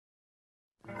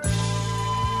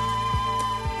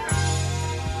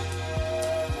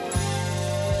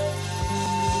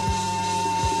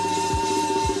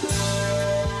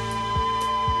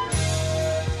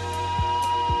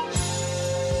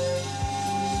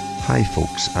Hi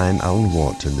folks, I'm Alan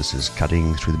Watt and this is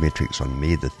Cutting Through the Matrix on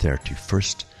May the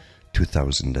 31st,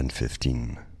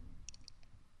 2015.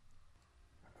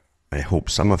 I hope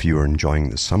some of you are enjoying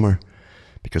the summer,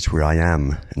 because where I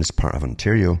am, in this part of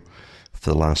Ontario, for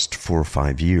the last 4 or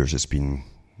 5 years it's been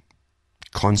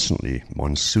constantly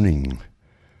monsooning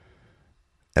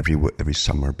every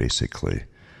summer basically.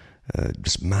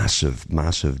 Just massive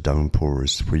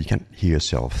downpours where you can't hear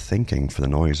yourself thinking for the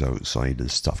noise outside, the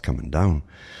stuff coming down.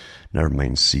 Never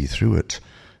mind see through it.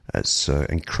 It's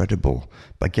incredible.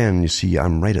 But again, you see,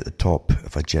 I'm right at the top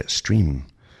of a jet stream.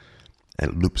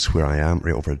 It loops where I am,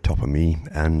 right over the top of me,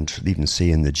 and they even say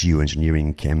in the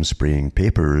geoengineering chem spraying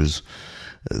papers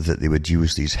that they would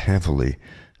use these heavily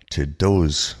to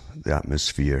dose the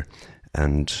atmosphere,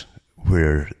 and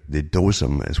where they dose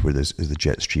them is where the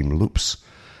jet stream loops.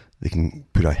 They can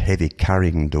put a heavy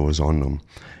carrying dose on them,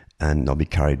 and they'll be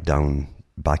carried down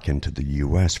back into the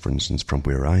US, for instance, from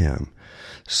where I am.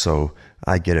 So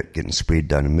I get it getting sprayed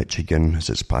down in Michigan as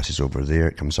it passes over there.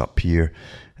 It comes up here,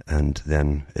 and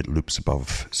then it loops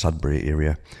above Sudbury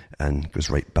area and goes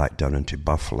right back down into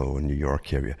Buffalo and New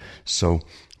York area. So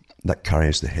that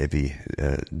carries the heavy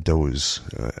dose,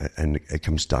 and it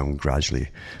comes down gradually.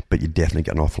 But you definitely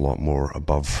get an awful lot more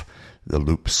above the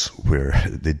loops where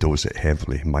they dose it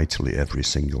heavily, mightily every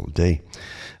single day.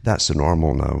 That's the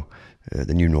normal now,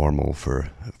 the new normal for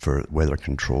weather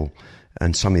control.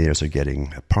 And some areas are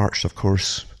getting parched, of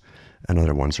course, and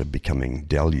other ones are becoming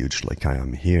deluged like I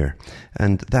am here.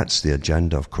 And that's the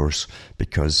agenda, of course,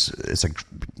 because it's a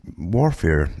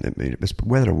warfare.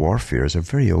 Weather warfare is a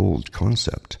very old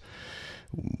concept,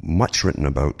 much written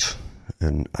about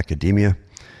in academia,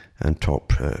 and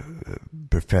top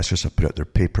professors have put out their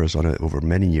papers on it over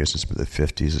many years, since the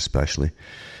 50s especially,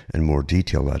 in more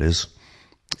detail that is,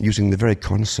 using the very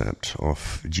concept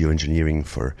of geoengineering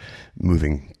for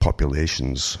moving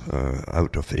populations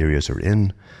out of the areas they're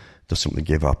in. They'll simply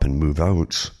give up and move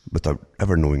out without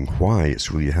ever knowing why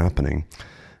it's really happening.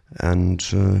 And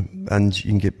you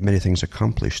can get many things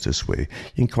accomplished this way.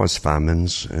 You can cause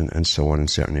famines and so on in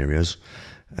certain areas,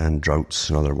 and droughts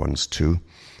and other ones too.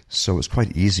 So it's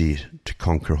quite easy to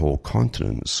conquer whole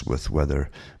continents with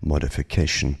weather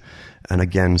modification. And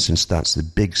again, since that's the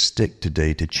big stick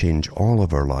today to change all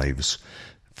of our lives,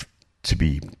 to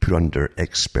be put under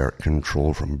expert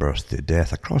control from birth to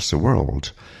death across the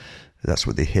world, that's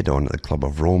what they hit on at the Club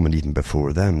of Rome, and even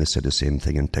before them they said the same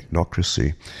thing in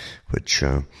technocracy, which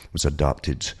was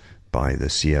adopted by the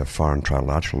CFR and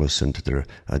trilateralists into their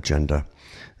agenda.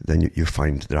 Then you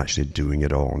find they're actually doing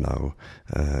it all now.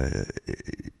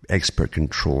 Expert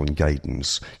control and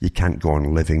guidance. You can't go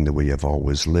on living the way you've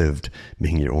always lived,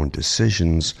 making your own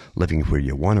decisions, living where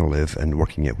you want to live, and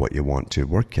working at what you want to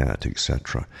work at,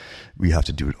 etc. We have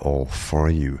to do it all for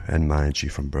you and manage you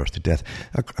from birth to death.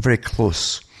 A very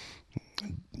close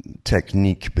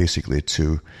technique, basically,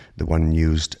 to the one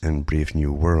used in Brave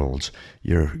New World.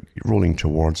 You're rolling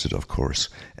towards it, of course,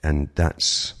 and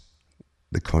that's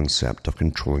the concept of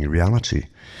controlling reality.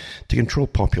 To control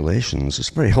populations, it's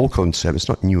a very old concept. It's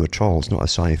not new at all. It's not a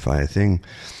sci-fi thing.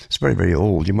 It's very, very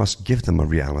old. You must give them a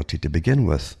reality to begin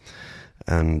with.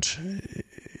 And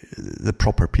the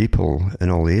proper people in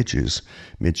all ages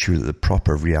made sure that the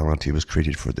proper reality was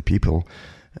created for the people.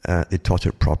 They taught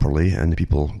it properly, and the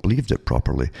people believed it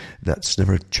properly. That's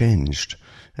never changed,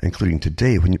 including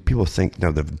today. When people think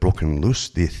now they've broken loose,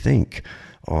 they think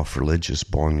of religious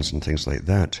bonds and things like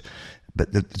that.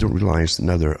 But they don't realize that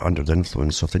now they're under the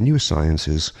influence of the new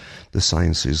sciences, the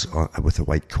sciences with the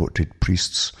white-coated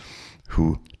priests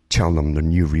who tell them their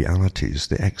new realities,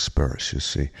 the experts, you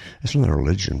see. It's not a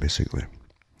religion, basically.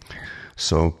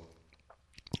 So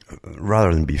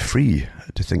rather than be free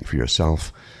to think for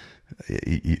yourself,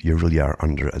 you really are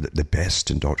under the best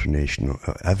indoctrination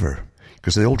ever.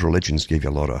 Because the old religions gave you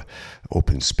a lot of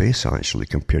open space, actually,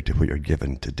 compared to what you're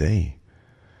given today.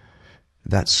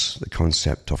 That's the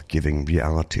concept of giving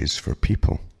realities for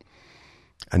people.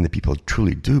 And the people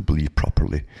truly do believe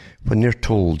properly. When they're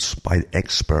told by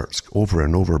experts over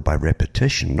and over by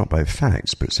repetition, not by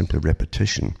facts, but simply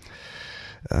repetition,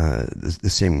 the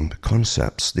same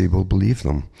concepts, they will believe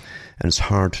them. And it's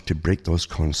hard to break those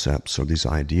concepts or these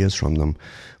ideas from them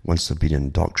once they've been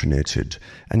indoctrinated.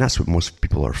 And that's what most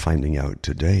people are finding out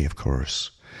today, of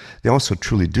course. They also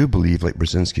truly do believe, like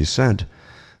Brzezinski said,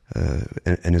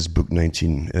 in his book,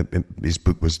 his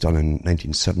book was done in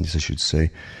 1970s, I should say,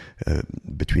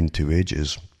 Between Two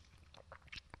Ages,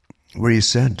 where he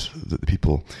said that the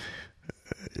people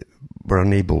were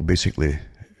unable, basically,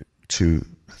 to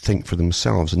think for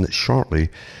themselves, and that shortly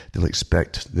they'll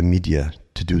expect the media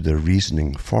to do their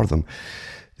reasoning for them.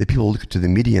 The people look to the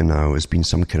media now as being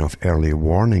some kind of early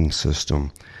warning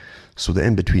system. So that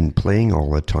in between playing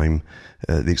all the time,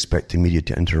 they expect the media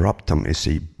to interrupt them, to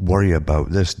say, worry about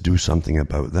this, do something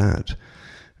about that,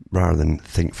 rather than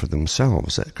think for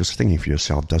themselves. Because thinking for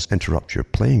yourself does interrupt your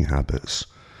playing habits.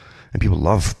 And people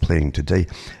love playing today.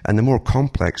 And the more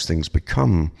complex things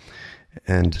become,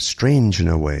 and strange in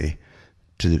a way,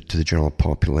 to the general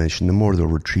population, the more they'll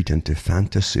retreat into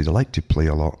fantasy. They like to play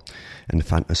a lot and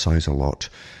fantasize a lot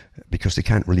because they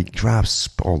can't really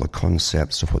grasp all the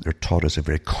concepts of what they're taught as a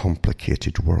very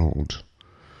complicated world.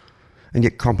 And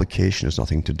yet complication has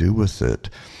nothing to do with it.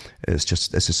 It's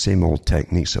the same old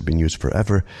techniques that have been used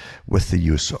forever, with the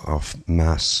use of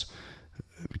mass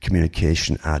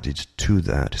communication added to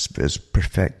that. It's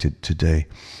perfected today.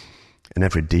 And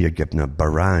every day you're given a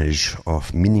barrage of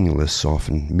often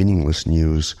meaningless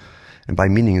news. And by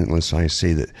meaningless, I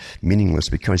say that meaningless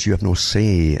because you have no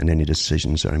say in any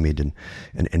decisions that are made in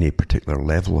any particular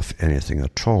level of anything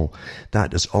at all.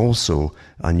 That is also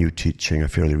a new teaching, a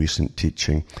fairly recent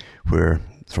teaching, where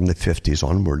from the 50s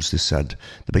onwards, they said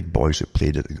the big boys that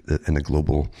played in the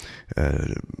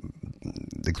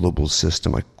global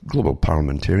system, like global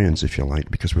parliamentarians, if you like,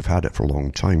 because we've had it for a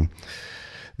long time.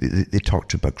 They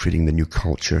talked about creating the new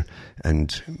culture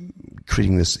and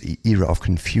creating this era of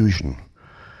confusion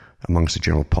amongst the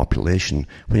general population.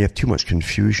 When you have too much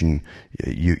confusion,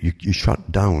 you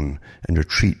shut down and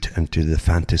retreat into the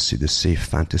fantasy, the safe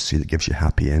fantasy that gives you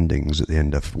happy endings at the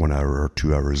end of 1 hour or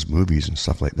 2 hours movies and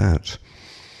stuff like that.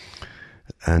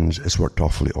 And it's worked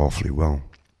awfully, awfully well.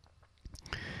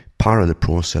 Part of the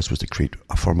process was to create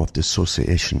a form of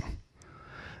dissociation,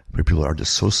 where people are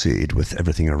dissociated with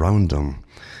everything around them.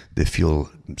 They feel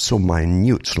so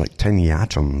minute, like tiny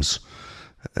atoms,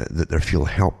 that they feel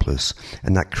helpless.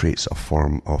 And that creates a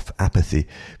form of apathy.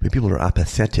 When people are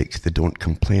apathetic, they don't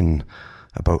complain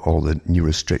about all the new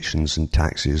restrictions and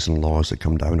taxes and laws that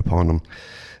come down upon them.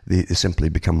 They simply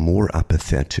become more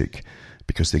apathetic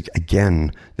because,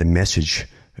 the message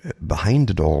behind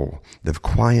it all, the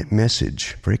quiet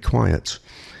message, very quiet,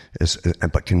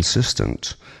 but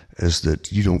consistent, is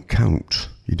that you don't count,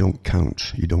 you don't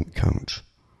count, you don't count.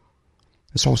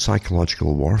 It's all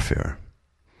psychological warfare.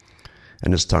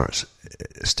 And it starts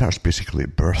basically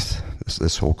at birth,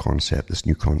 this whole concept, this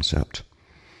new concept.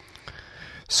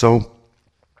 So,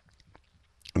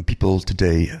 people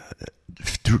today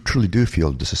truly do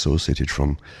feel disassociated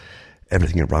from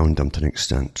everything around them to an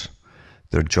extent.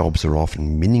 Their jobs are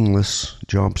often meaningless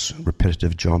jobs,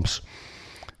 repetitive jobs,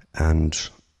 and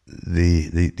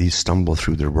they stumble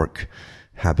through their work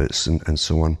habits and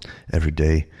so on every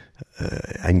day,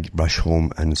 and rush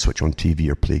home and switch on TV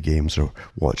or play games or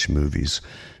watch movies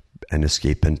and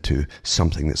escape into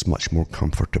something that's much more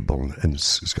comfortable and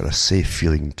it's got a safe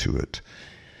feeling to it.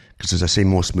 Because as I say,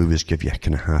 most movies give you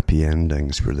kind of happy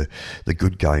endings where the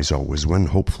good guys always win,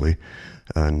 hopefully,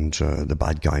 and the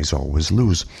bad guys always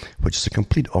lose, which is the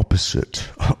complete opposite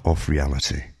of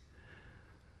reality.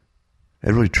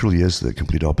 It really truly is the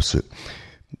complete opposite.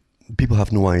 People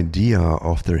have no idea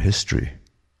of their history.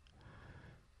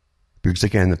 Because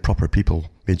again, the proper people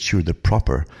made sure the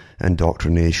proper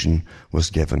indoctrination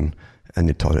was given and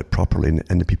they taught it properly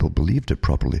and the people believed it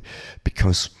properly,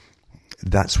 because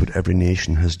that's what every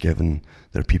nation has given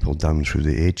their people down through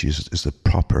the ages, is the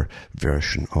proper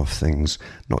version of things.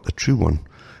 Not the true one,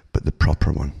 but the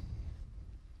proper one.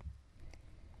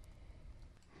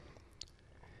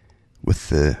 With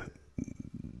the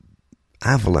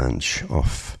avalanche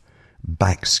of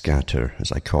backscatter,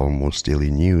 as I call most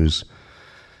daily news,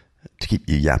 to keep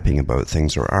you yapping about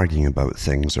things or arguing about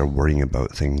things or worrying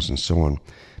about things and so on.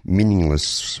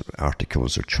 Meaningless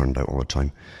articles are churned out all the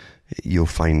time. You'll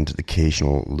find the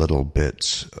occasional little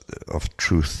bits of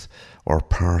truth or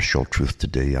partial truth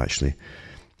today, actually,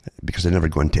 because they never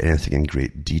go into anything in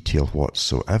great detail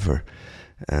whatsoever.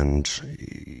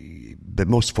 But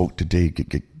most folk today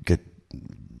get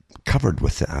covered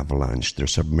with the avalanche. They're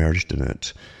submerged in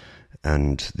it.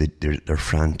 And they're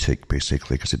frantic,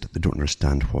 basically, because they don't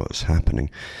understand what's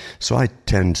happening. So I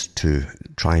tend to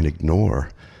try and ignore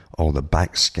all the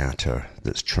backscatter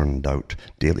that's churned out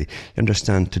daily. You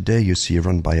understand, today you see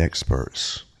run by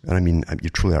experts. And I mean,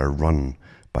 you truly are run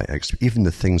by experts. Even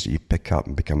the things that you pick up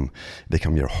and become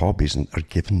your hobbies and are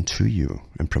given to you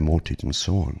and promoted and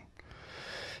so on.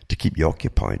 To keep you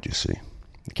occupied, you see.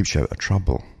 It keeps you out of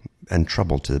trouble. And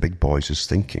trouble to the big boys is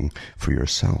thinking for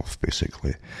yourself,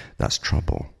 basically. That's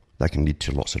trouble. That can lead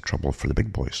to lots of trouble for the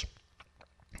big boys.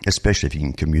 Especially if you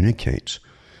can communicate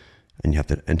and you have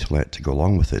the intellect to go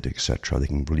along with it, etc. They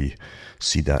can really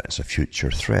see that as a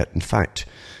future threat. In fact,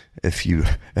 if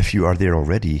you are there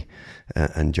already,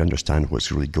 and you understand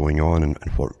what's really going on and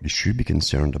what you should be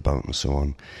concerned about and so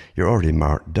on, you're already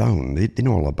marked down. They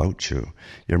know all about you.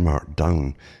 You're marked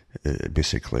down,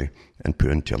 basically, and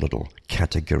put into a little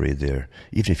category there.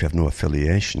 Even if you have no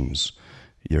affiliations,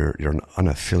 you're an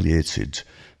unaffiliated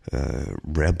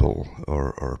rebel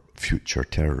or future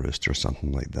terrorist or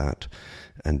something like that.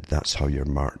 And that's how you're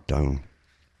marked down.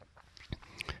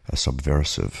 A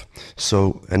subversive.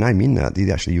 So, and I mean that,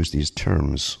 they actually use these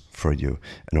terms for you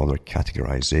and all their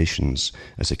categorizations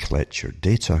as they collect your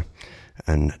data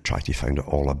and try to find out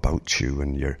all about you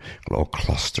and your little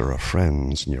cluster of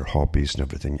friends and your hobbies and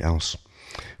everything else.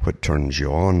 What turns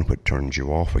you on, what turns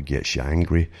you off, what gets you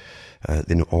angry.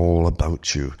 They know all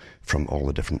about you from all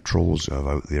the different trolls who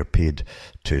are out there paid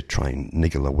to try and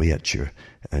niggle away at you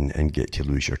and get you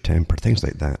to lose your temper, things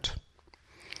like that.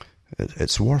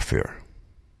 It's warfare.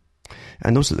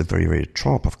 And those at the very, very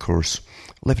top, of course,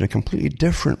 live in a completely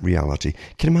different reality.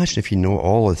 Can you imagine if you know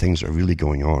all the things that are really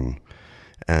going on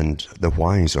and the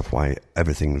whys of why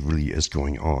everything really is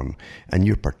going on, and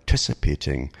you're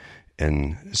participating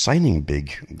in signing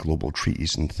big global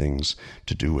treaties and things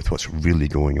to do with what's really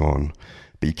going on,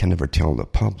 but you can never tell the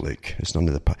public. It's none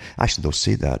of the actually, they'll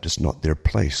say that it's not their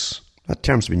place. That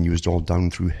term's been used all down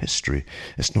through history.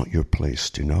 It's not your place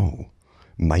to know.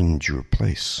 Mind your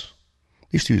place.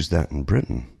 They used to use that in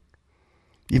Britain.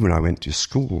 Even when I went to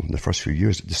school in the first few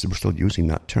years, they were still using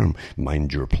that term.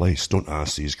 Mind your place. Don't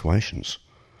ask these questions.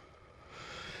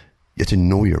 You have to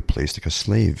know your place like a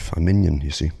slave, a minion,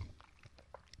 you see.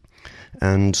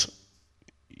 And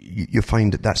you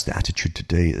find that that's the attitude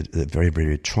today at the very,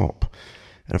 very top.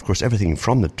 And of course, everything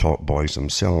from the top boys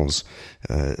themselves,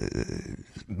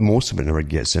 most of it never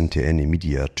gets into any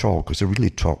media at all, because they're really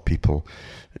top people.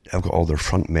 Have got all their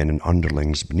front men and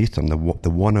underlings beneath them, the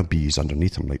wannabes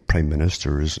underneath them, like prime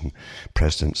ministers and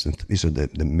presidents. And these are the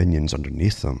minions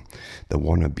underneath them, the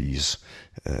wannabes,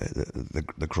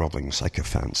 the groveling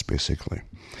sycophants, basically.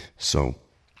 So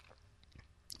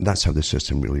that's how the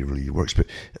system really, really works. But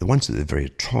the ones at the very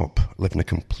top live in a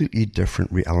completely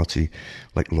different reality,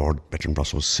 like Lord Bertrand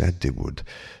Russell said they would,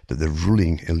 that the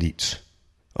ruling elite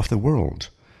of the world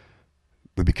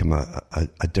would become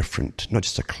a different, not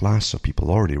just a class of people,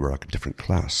 already were a different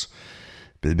class,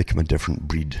 but they become a different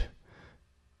breed.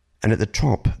 And at the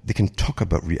top, they can talk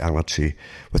about reality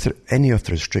without any of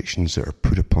the restrictions that are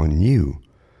put upon you.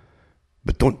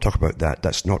 But don't talk about that.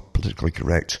 That's not politically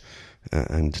correct.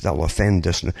 And that will offend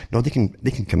us. No, they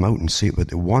can come out and say what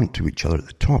they want to each other at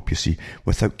the top, you see,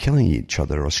 without killing each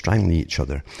other or strangling each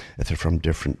other if they're from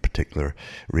different particular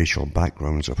racial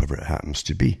backgrounds or whatever it happens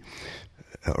to be,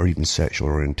 or even sexual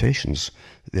orientations.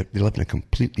 They live in a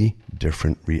completely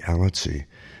different reality,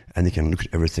 and they can look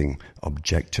at everything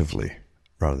objectively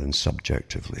rather than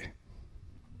subjectively.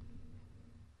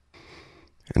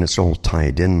 And it's all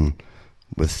tied in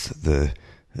with the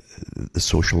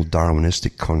social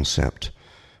Darwinistic concept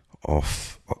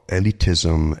of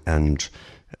elitism and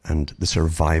the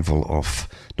survival of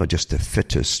not just the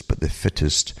fittest, but the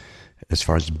fittest as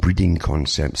far as breeding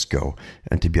concepts go.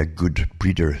 And to be a good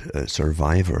breeder,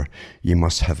 survivor, you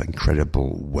must have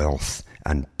incredible wealth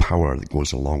and power that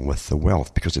goes along with the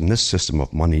wealth. Because in this system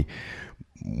of money,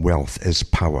 wealth is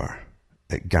power.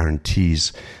 It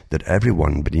guarantees that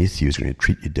everyone beneath you is going to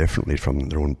treat you differently from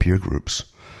their own peer groups.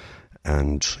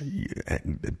 And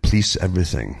police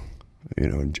everything,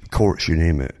 courts, you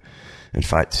name it. In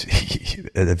fact,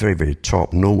 at the very, very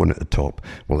top, no one at the top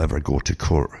will ever go to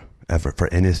court, ever, for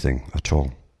anything at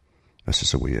all. That's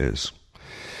just the way it is.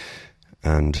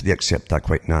 And they accept that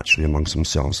quite naturally amongst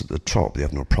themselves at the top. They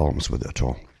have no problems with it at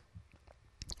all.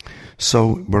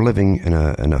 So we're living in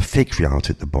a fake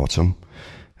reality at the bottom.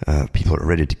 People are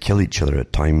ready to kill each other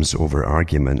at times over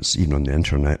arguments, even on the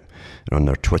internet and on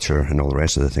their Twitter and all the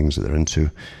rest of the things that they're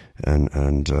into.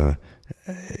 And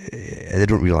they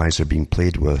don't realize they're being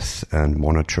played with and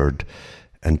monitored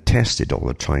and tested all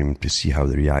the time to see how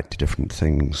they react to different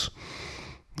things.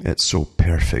 It's so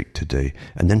perfect today.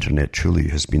 And the internet truly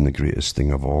has been the greatest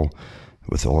thing of all,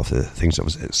 with all of the things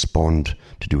that it spawned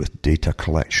to do with data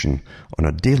collection on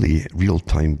a daily,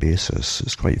 real-time basis.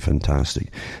 It's quite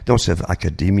fantastic. They also have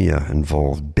academia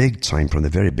involved big time from the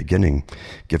very beginning,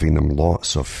 giving them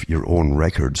lots of your own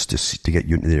records to get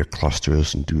you into their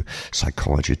clusters and do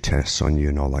psychology tests on you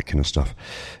and all that kind of stuff.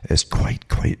 It's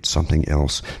quite something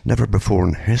else. Never before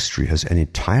in history has any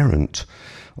tyrant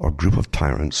or group of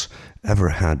tyrants ever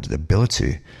had the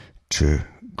ability to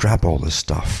grab all this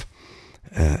stuff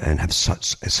and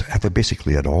have it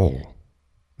basically at all.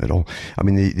 I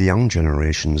mean, the young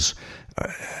generations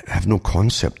have no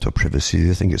concept of privacy.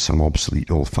 They think it's some obsolete,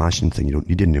 old-fashioned thing you don't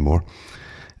need anymore.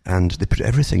 And they put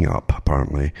everything up,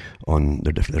 apparently, on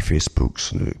their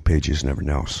Facebooks and pages and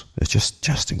everything else. It's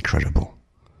just incredible.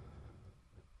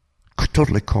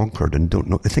 Totally conquered and don't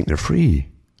know. They think they're free.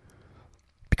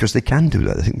 Because they can do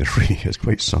that. They think they're free. It's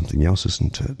quite something else,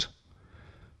 isn't it?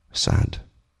 Sad.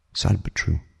 Sad but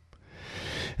true.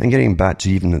 And getting back to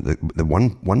even the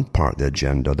one part of the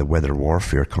agenda, the weather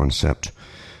warfare concept,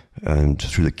 and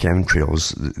through the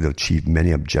chemtrails, they achieve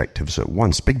many objectives at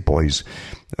once. Big boys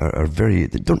are they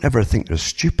don't ever think they're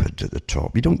stupid at the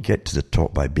top. You don't get to the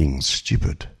top by being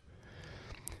stupid.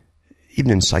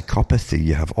 Even in psychopathy,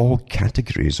 you have all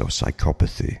categories of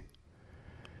psychopathy.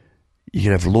 You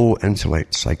can have low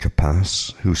intellect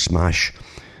psychopaths who smash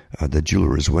the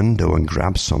jeweler's window and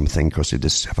grab something because they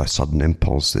just have a sudden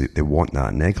impulse. They want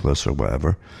that necklace or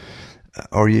whatever.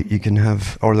 Or you can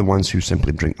have, or the ones who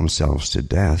simply drink themselves to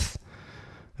death,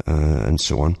 and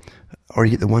so on. Or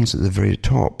you get the ones at the very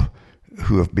top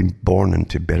who have been born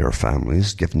into better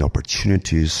families, given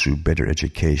opportunities through better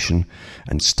education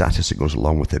and status that goes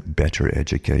along with it, better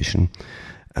education.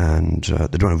 And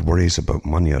they don't have worries about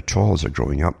money at all as they're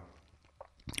growing up.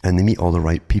 And they meet all the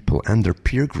right people and their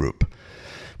peer group,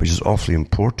 which is awfully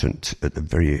important at the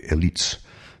very elite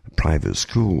private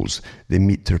schools. They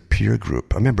meet their peer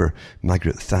group. I remember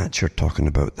Margaret Thatcher talking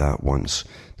about that once.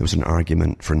 There was an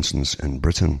argument, for instance, in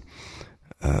Britain,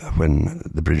 when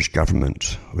the British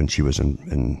government, when she was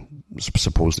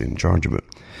supposedly in charge of it,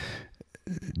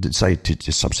 decided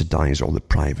to subsidise all the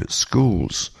private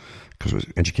schools because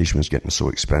education was getting so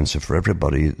expensive for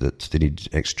everybody that they need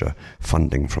extra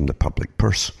funding from the public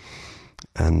purse.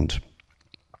 And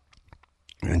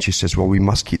she says, well, we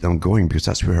must keep them going because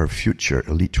that's where our future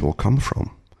elite will come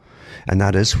from. And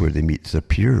that is where they meet their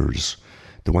peers,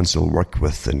 the ones they'll work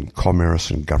with in commerce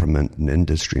and government and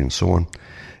industry and so on.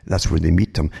 That's where they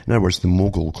meet them. In other words, the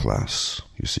mogul class,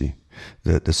 you see,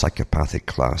 the psychopathic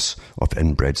class of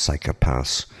inbred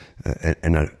psychopaths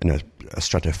in a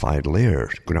stratified layer,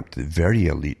 going up to the very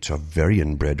elite of very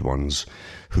inbred ones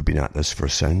who've been at this for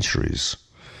centuries.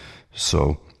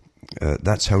 So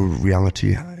that's how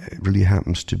reality really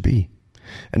happens to be.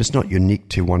 And it's not unique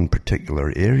to one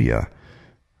particular area.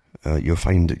 You'll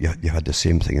find that you had the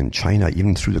same thing in China,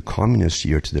 even through the communist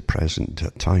year to the present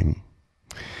time.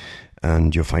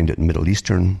 And you'll find it in Middle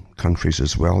Eastern countries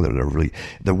as well.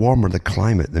 The warmer the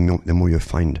climate, the more you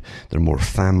find they're more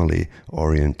family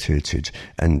orientated,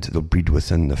 and they'll breed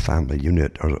within the family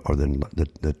unit or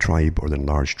the tribe or the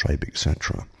large tribe,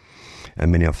 etc.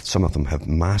 And some of them have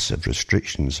massive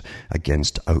restrictions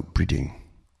against outbreeding.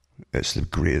 It's the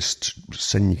greatest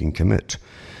sin you can commit,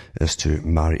 is to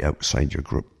marry outside your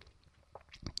group.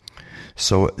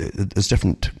 So there's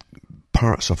different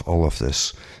parts of all of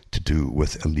this to do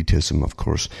with elitism, of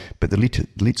course. But the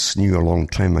elites knew a long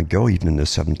time ago, even in the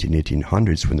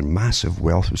 1800s, when the massive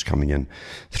wealth was coming in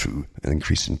through an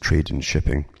increase in trade and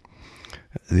shipping.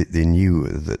 They knew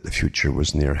that the future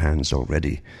was in their hands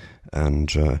already.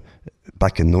 And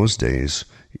back in those days,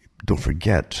 don't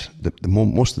forget that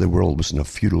most of the world was in a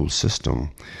feudal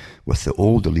system with the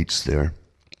old elites there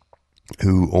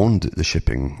who owned the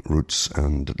shipping routes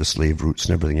and the slave routes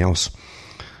and everything else.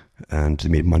 And they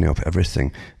made money off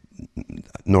everything.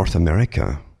 North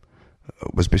America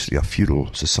was basically a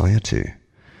feudal society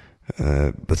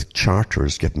with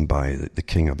charters given by the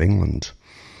King of England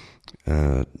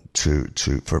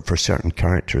for certain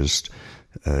characters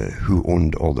who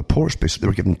owned all the ports. Basically, they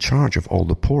were given charge of all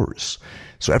the ports.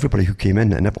 So everybody who came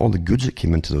in, and all the goods that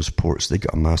came into those ports, they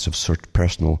got a massive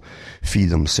personal fee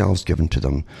themselves given to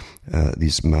them,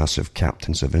 these massive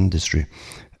captains of industry,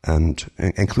 and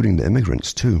including the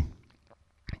immigrants too.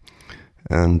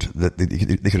 And that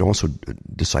they could also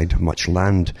decide how much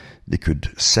land they could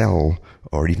sell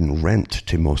or even rent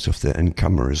to most of the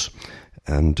incomers.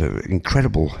 And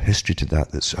incredible history to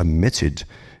that's omitted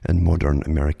in modern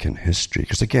American history.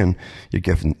 Because again, you're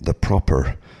given the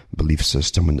proper belief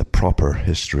system and the proper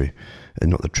history and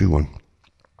not the true one.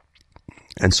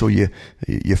 And so you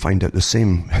find out the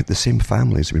same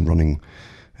families have been running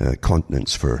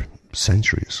continents for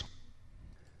centuries.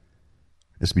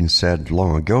 It's been said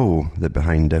long ago that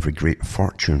behind every great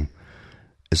fortune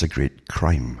is a great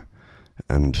crime.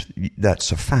 And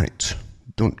that's a fact.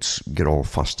 Don't get all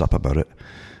fussed up about it.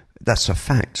 That's a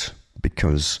fact,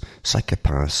 because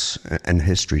psychopaths in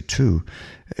history too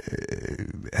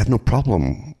have no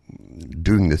problem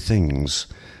doing the things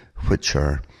which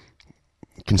are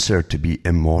considered to be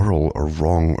immoral or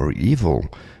wrong or evil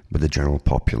by the general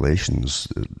populations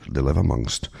they live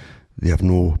amongst. They have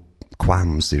no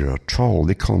qualms there at all.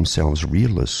 They call themselves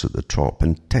realists at the top,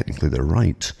 and technically they're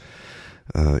right.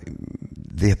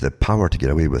 They have the power to get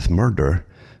away with murder,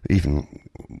 even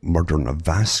murder on a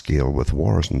vast scale with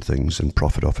wars and things and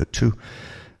profit off it too.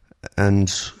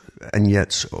 And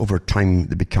yet, over time,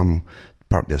 they become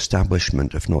part of the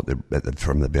establishment, if not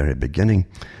from the very beginning,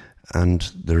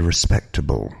 and they're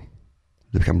respectable.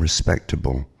 They become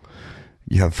respectable.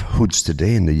 You have hoods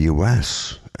today in the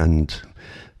US, and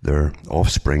their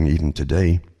offspring even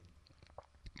today,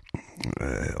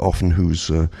 often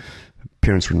whose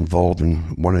parents were involved in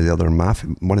one of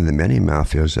the many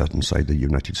mafias inside the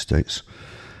United States,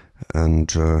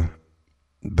 and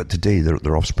but today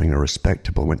their offspring are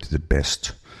respectable, went to the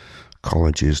best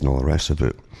colleges and all the rest of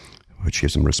it, which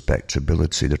gives them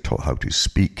respectability. They're taught how to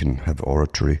speak and have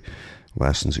oratory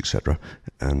lessons, etc.,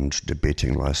 and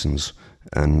debating lessons,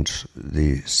 and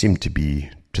they seem to be,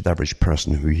 to the average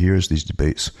person who hears these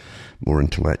debates, more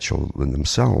intellectual than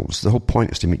themselves. The whole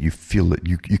point is to make you feel that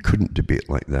you couldn't debate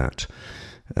like that,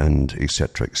 and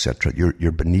etc., etc.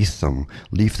 You're beneath them.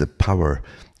 Leave the power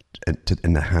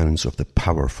in the hands of the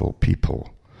powerful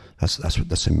people. That's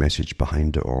the message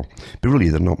behind it all. But really,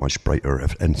 they're not much brighter,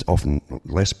 and often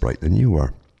less bright than you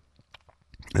are.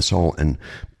 It's all in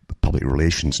public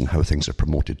relations and how things are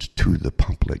promoted to the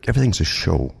public. Everything's a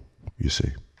show, you see.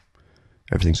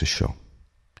 Everything's a show.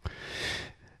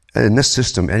 And in this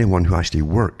system, anyone who actually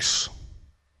works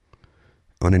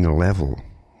on any level,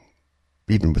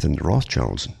 even within the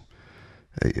Rothschilds,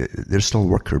 they're still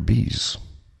worker bees.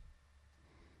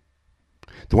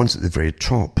 The ones at the very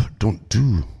top don't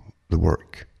do the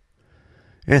work.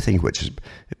 Anything which is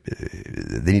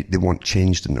they want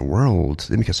changed in the world,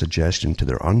 they make a suggestion to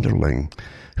their underling,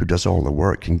 who does all the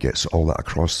work and gets all that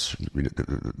across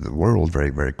the world very,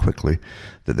 very quickly,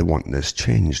 that they want this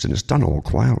changed, and it's done all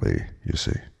quietly, you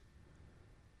see.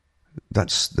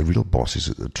 That's the real bosses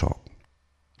at the top.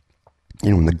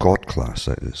 In the God class,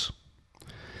 that is.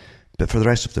 But for the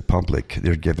rest of the public,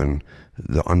 they're given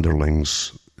the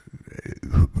underlings,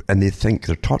 and they think,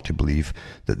 they're taught to believe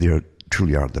that they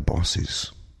truly are the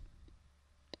bosses.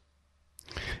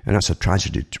 And that's a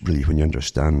tragedy, really, when you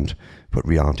understand what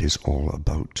reality is all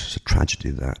about. It's a tragedy,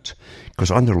 that.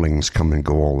 Because underlings come and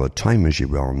go all the time, as you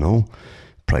well know.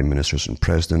 Prime ministers and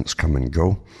presidents come and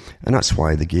go. And that's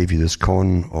why they gave you this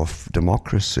con of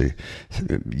democracy.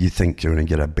 You think you're going to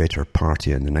get a better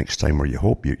party in the next time, or you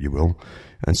hope you will.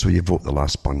 And so you vote the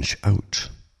last bunch out.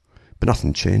 But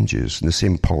nothing changes. And the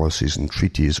same policies and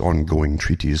treaties, ongoing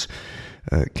treaties,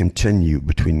 continue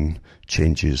between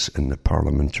changes in the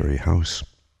parliamentary house.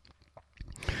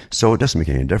 So it doesn't make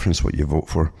any difference what you vote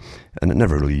for, and it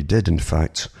never really did. In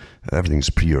fact, everything's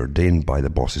preordained by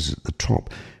the bosses at the top.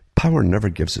 Power never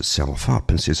gives itself up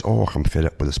and says, oh, I'm fed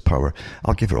up with this power,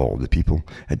 I'll give it all to the people.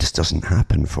 It just doesn't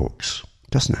happen, folks.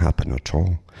 It doesn't happen at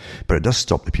all. But it does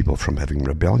stop the people from having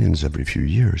rebellions every few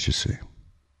years, you see,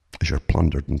 as you're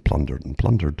plundered and plundered and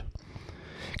plundered.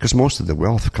 Because most of the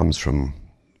wealth comes from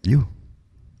you.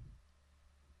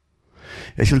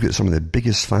 If you look at some of the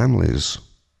biggest families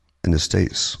in the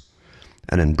States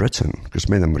and in Britain, because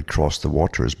many of them would cross the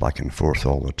waters back and forth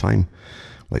all the time,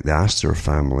 like the Astor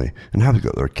family, and how they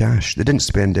got their cash. They didn't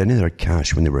spend any of their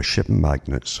cash when they were shipping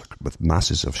magnates with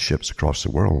masses of ships across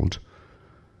the world.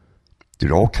 They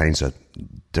did all kinds of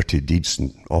dirty deeds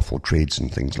and awful trades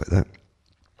and things like that.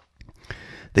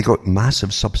 They got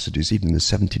massive subsidies even in the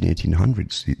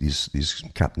 1800s, these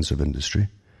captains of industry,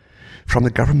 from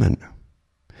the government.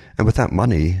 And with that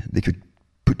money, they could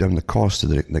put down the cost of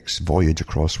the next voyage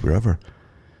across wherever.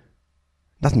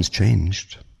 Nothing's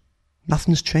changed.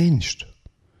 Nothing's changed.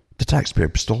 The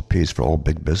taxpayer still pays for all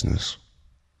big business.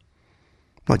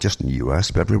 Not just in the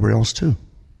US, but everywhere else too.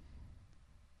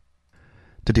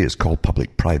 Today it's called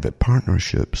public-private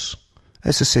partnerships.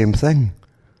 It's the same thing.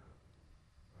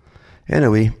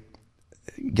 Anyway,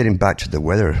 getting back to the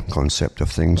weather concept of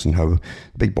things and how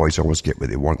big boys always get what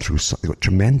they want through, they've got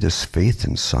tremendous faith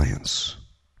in science.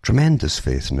 Tremendous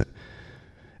faith in it.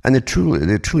 And they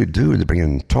truly do. They bring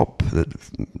in top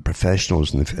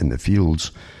professionals in the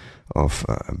fields of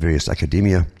various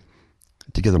academia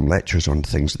to give them lectures on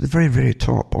things at the very, very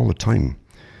top all the time,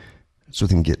 so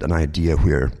they can get an idea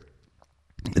where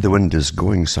the wind is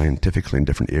going scientifically in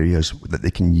different areas that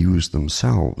they can use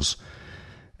themselves.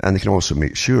 And they can also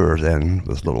make sure then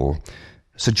with little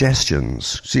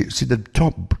suggestions. See, the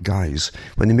top guys,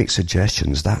 when they make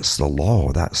suggestions, that's the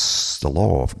law. That's the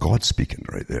law of God speaking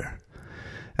right there.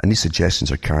 And these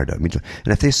suggestions are carried out immediately.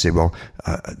 And if they say, well,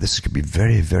 this could be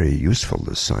very, very useful,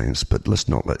 this science, but let's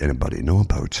not let anybody know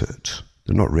about it.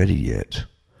 They're not ready yet.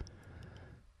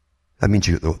 That means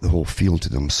you get the whole field to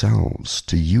themselves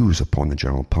to use upon the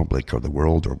general public or the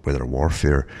world or weather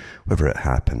warfare, whatever it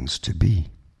happens to be.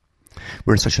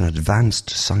 We're in such an advanced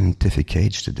scientific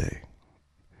age today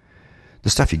The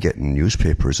stuff you get in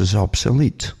newspapers is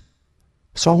obsolete.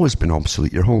 It's always been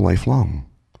obsolete your whole life long,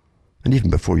 and even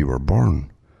before you were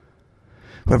born.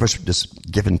 Whatever's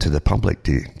just given to the public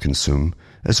to consume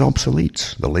is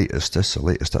obsolete. The latest this, the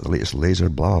latest that, the latest laser,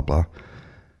 blah, blah,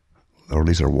 or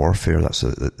laser warfare, that's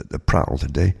the prattle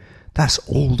today. That's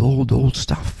old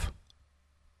stuff.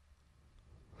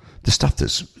 The stuff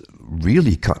that's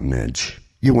really cutting edge,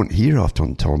 you won't hear of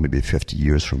until maybe 50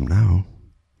 years from now.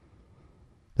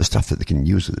 The stuff that they can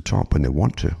use at the top when they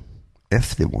want to,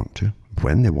 if they want to,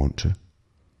 when they want to.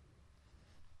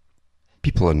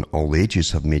 People in all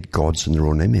ages have made gods in their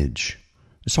own image.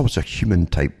 It's always a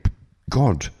human-type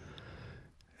god.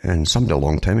 And somebody a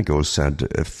long time ago said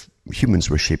if humans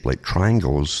were shaped like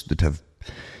triangles, they'd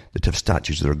have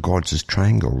statues of their gods as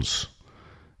triangles.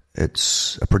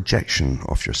 It's a projection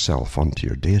of yourself onto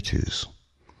your deities.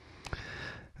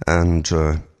 And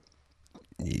I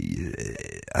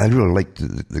really liked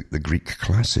the Greek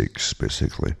classics,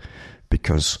 basically,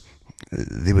 because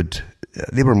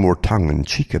they were more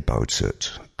tongue-in-cheek about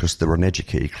it, because they were an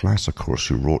educated class, of course,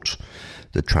 who wrote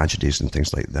the tragedies and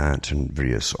things like that, and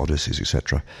various Odysseys,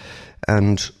 etc.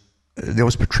 And they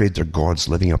always portrayed their gods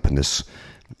living up in this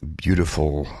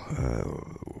beautiful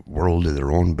world of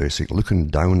their own, basically, looking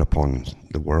down upon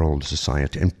the world,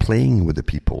 society, and playing with the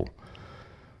people.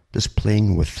 Just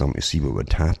playing with them to see what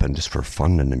would happen, just for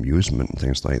fun and amusement and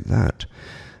things like that.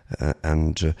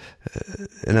 In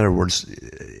other words,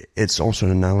 it's also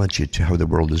an analogy to how the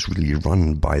world is really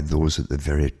run by those at the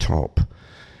very top,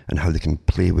 and how they can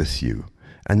play with you.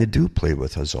 And they do play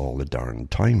with us all the darn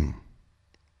time.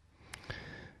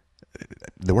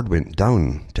 The word went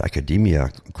down to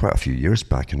academia quite a few years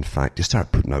back, in fact. They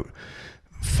started putting out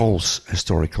false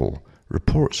historical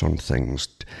reports on things,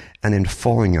 and then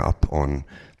following it up on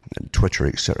Twitter,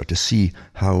 etc., to see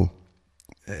how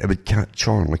it would catch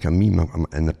on like a meme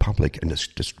in the public and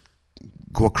just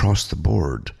go across the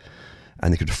board,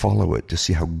 and they could follow it to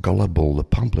see how gullible the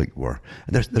public were.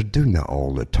 And they're doing that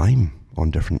all the time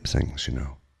on different things, you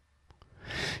know.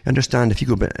 You understand, if you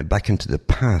go back into the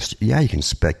past, yeah, you can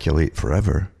speculate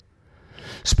forever.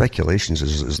 Speculation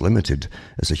is as limited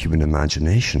as the human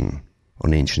imagination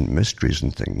on ancient mysteries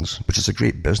and things, which is a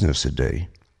great business today,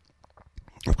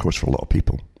 of course, for a lot of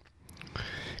people.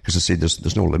 Because I say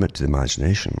there's no limit to the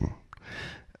imagination.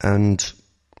 And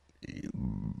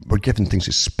we're given things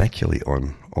to speculate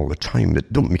on all the time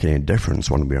that don't make any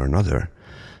difference one way or another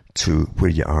to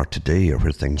where you are today or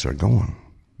where things are going.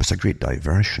 It's a great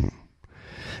diversion.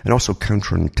 And also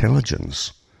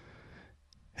counterintelligence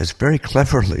has very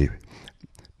cleverly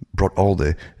brought all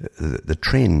the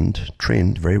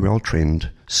trained, very well trained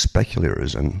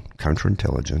speculators and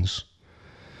counterintelligence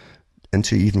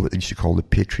into even what they used to call the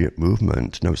Patriot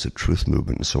movement. Now it's the Truth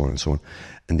movement and so on and so on.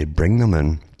 And they bring them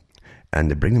in,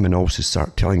 also to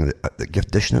start telling,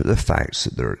 dishing out the facts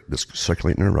that's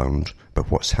circulating around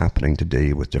about what's happening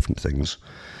today with different things.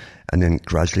 And then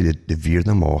gradually they veer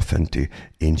them off into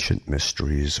ancient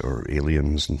mysteries or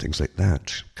aliens and things like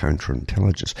that,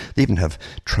 counterintelligence. They even have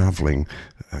traveling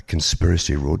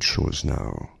conspiracy roadshows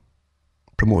now,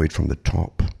 promoted from the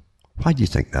top. Why do you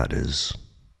think that is?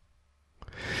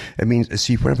 It means,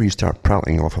 see, whenever you start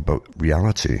prattling off about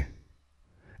reality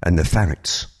and the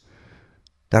facts,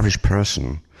 the average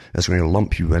person is going to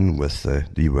lump you in with the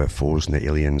UFOs and the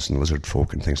aliens and lizard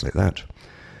folk and things like that.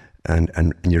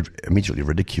 And you're immediately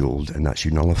ridiculed, and that's you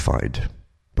nullified.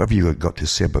 Whatever you got to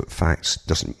say about facts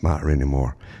doesn't matter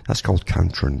anymore. That's called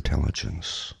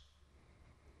counterintelligence.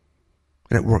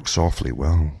 And it works awfully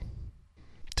well.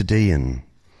 Today,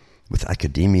 with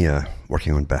academia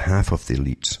working on behalf of the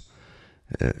elites,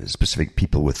 specific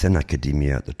people within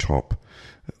academia at the top,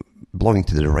 belonging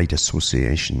to the right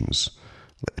associations,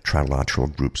 like the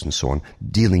trilateral groups and so on,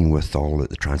 dealing with all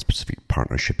the Trans-Pacific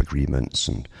Partnership agreements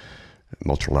and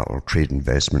multilateral trade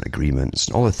investment agreements,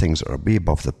 and all the things that are way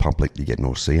above the public, you get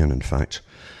no say in fact.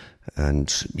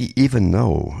 And even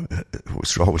though,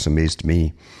 what's always amazed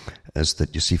me is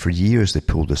that, you see, for years they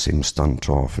pulled the same stunt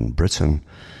off in Britain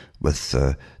with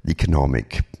the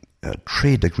economic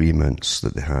trade agreements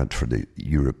that they had for the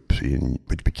European,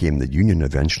 which became the Union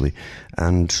eventually,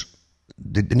 and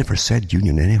they never said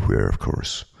Union anywhere, of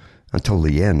course, until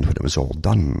the end when it was all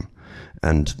done.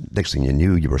 And next thing you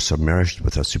knew, you were submerged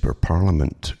with a super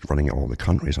parliament running all the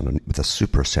countries, with a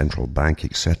super central bank,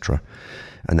 etc.,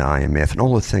 and the IMF, and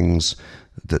all the things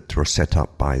that were set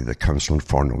up by the Council on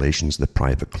Foreign Relations, the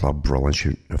Private Club, Royal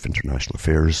Institute of International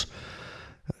Affairs,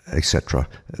 etc.,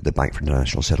 the Bank for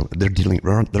International Settlement.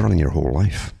 They're running your whole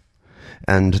life.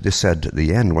 And they said at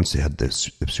the end, once they had the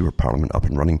sewer parliament up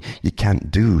and running, you can't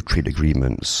do trade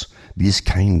agreements, these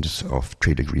kinds of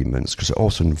trade agreements, because it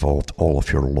also involved all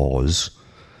of your laws,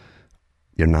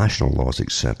 your national laws,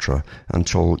 etc.,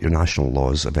 until your national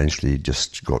laws eventually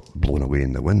just got blown away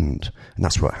in the wind. And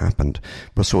that's what happened.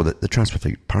 But so the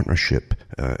Trans-Pacific Partnership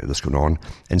that's going on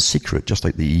in secret, just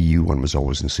like the EU one was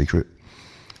always in secret,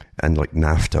 and like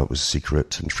NAFTA was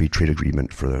secret, and free trade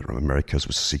agreement for the Americas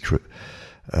was secret.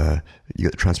 You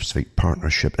get the Trans-Pacific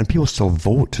Partnership, and people still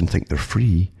vote and think they're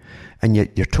free, and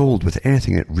yet you're told with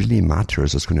anything that really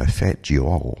matters is going to affect you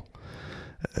all.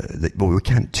 Well, we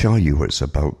can't tell you what it's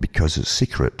about because it's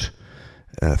secret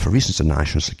for reasons of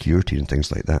national security and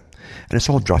things like that. And it's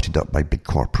all drafted up by big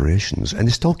corporations, and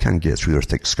they still can't get through their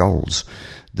thick skulls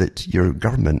that your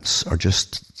governments are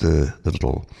just the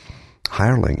little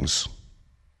hirelings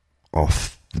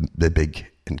of the big,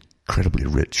 incredibly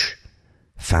rich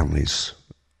families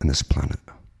on this planet.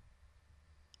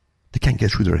 They can't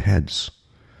get through their heads.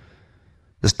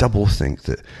 This double think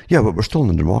that, yeah, but we're still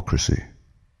in a democracy.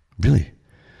 Really?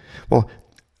 Well,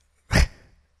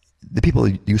 the people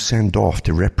you send off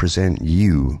to represent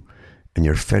you and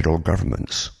your federal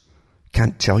governments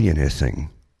can't tell you anything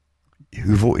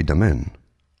who voted them in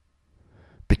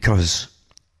because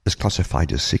it's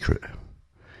classified as secret.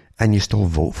 And you still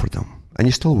vote for them. And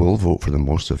you still will vote for them,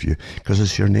 most of you, because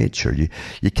it's your nature.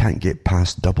 You can't get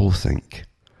past doublethink.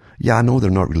 Yeah, I know they're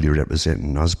not really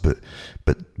representing us, but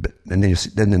and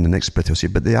then in the next bit they'll say,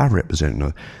 but they are representing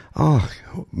us. Oh,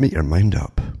 make your mind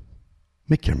up.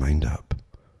 Make your mind up.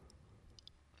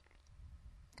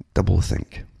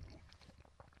 Doublethink.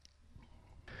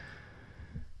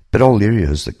 But all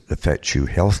areas that affect you,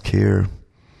 healthcare,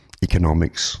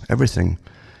 economics, everything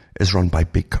is run by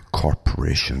big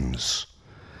corporations.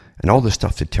 And all the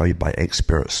stuff they tell you by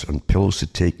experts and pills to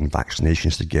take and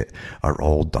vaccinations to get are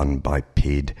all done by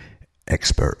paid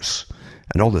experts.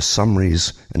 And all the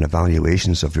summaries and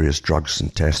evaluations of various drugs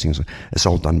and testings, it's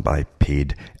all done by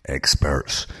paid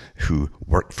experts who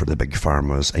work for the big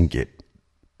pharmas and get...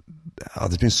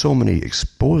 there's been so many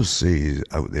exposes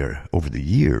out there over the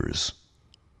years,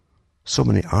 so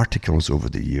many articles over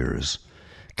the years,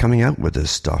 coming out with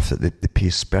this stuff that they pay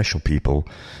special people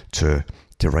to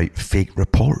write fake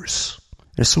reports.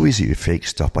 It's so easy to fake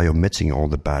stuff by omitting all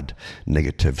the bad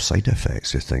negative side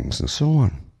effects of things and so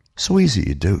on. So easy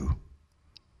to do.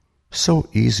 So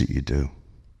easy to do.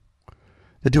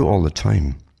 They do it all the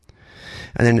time.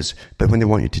 And then but when they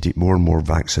want you to take more and more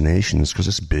vaccinations, because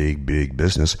it's big, big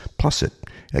business, plus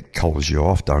it culls you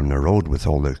off down the road with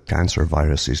all the cancer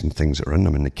viruses and things that are in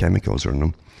them and the chemicals are in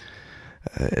them.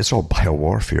 It's all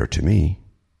biowarfare to me.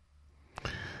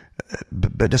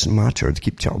 But it doesn't matter. They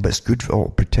keep telling, but it's good for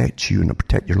it'll protect you and it'll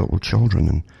protect your little children.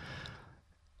 And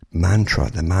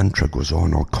the mantra goes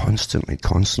on all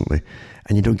constantly,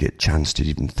 and you don't get a chance to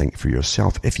even think for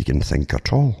yourself, if you can think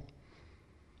at all.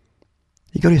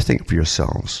 You got to think for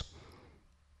yourselves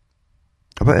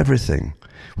about everything.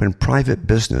 When private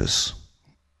business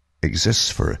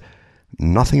exists for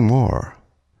nothing more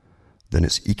than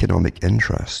its economic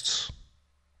interests,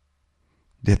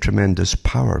 they have tremendous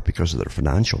power because of their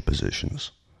financial positions.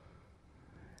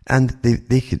 And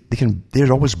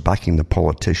they're always backing the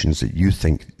politicians that you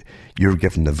think you're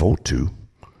giving the vote to.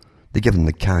 They give them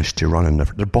the cash to run, and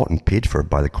they're bought and paid for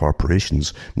by the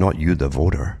corporations, not you, the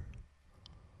voter.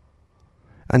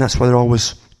 And that's why they're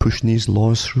always pushing these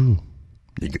laws through.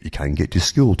 You can't get to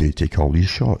school to take all these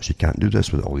shots. You can't do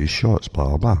this with all these shots, blah,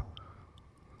 blah, blah.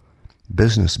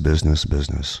 Business, business,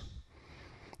 business.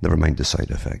 Never mind the side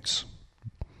effects.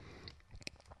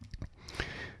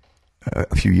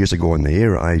 A few years ago on the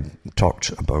air, I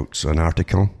talked about an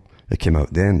article that came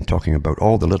out then talking about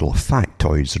all the little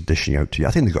factoids they're dishing out to you.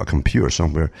 I think they've got a computer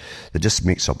somewhere that just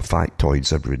makes up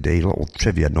factoids every day, little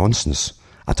trivia nonsense,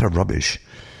 utter rubbish,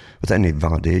 without any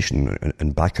validation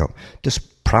and backup.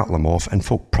 Just prattle them off, and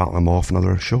folk prattle them off in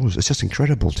other shows. It's just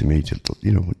incredible to me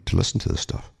to listen to this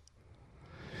stuff.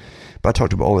 But I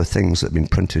talked about all the things that have been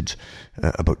printed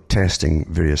about testing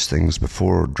various things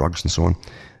before, drugs and so on.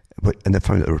 And they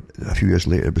found that a few years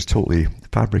later it was totally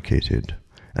fabricated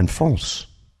and false.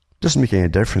 It doesn't make any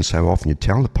difference how often you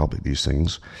tell the public these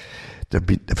things. They've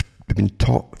been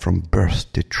taught from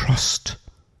birth to trust.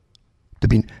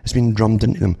 It's been drummed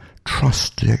into them.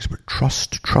 Trust the expert.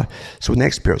 Trust. So when the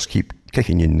experts keep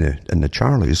kicking you in the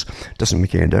Charlies, it doesn't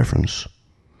make any difference.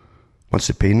 Once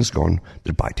the pain's gone,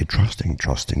 they're back to trusting.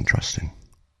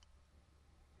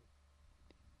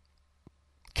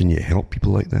 Can you help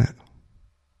people like that?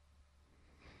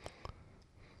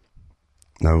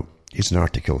 Now, here's an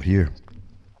article here.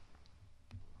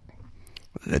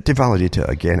 to validate it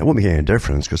again. It won't make any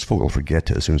difference because folk will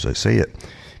forget it as soon as I say it,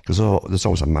 because there's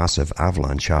always a massive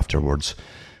avalanche afterwards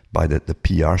by the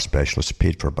PR specialists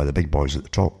paid for by the big boys at the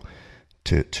top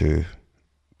to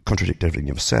contradict everything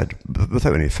you've said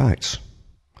without any facts.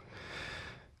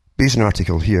 Here's an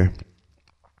article here,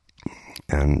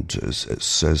 and it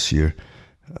says here,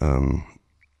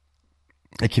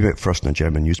 it came out first in the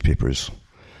German newspapers,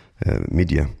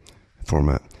 media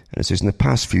format, and it says, in the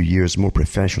past few years, more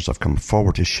professionals have come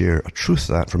forward to share a truth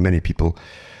that, for many people,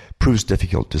 proves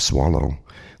difficult to swallow.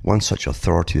 One such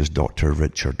authority is Dr.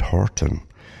 Richard Horton,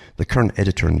 the current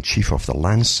editor-in-chief of The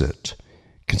Lancet,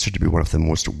 considered to be one of the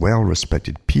most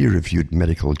well-respected peer-reviewed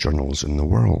medical journals in the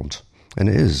world. And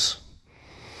it is.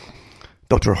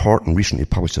 Dr. Horton recently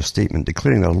published a statement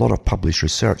declaring that a lot of published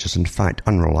research is in fact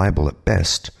unreliable at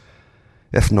best,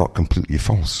 if not completely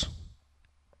false.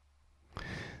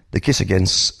 The case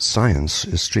against science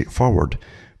is straightforward.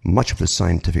 Much of the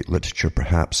scientific literature,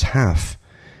 perhaps half,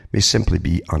 may simply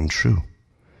be untrue.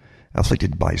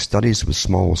 Afflicted by studies with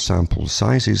small sample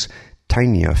sizes,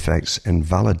 tiny effects,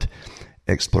 invalid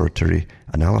exploratory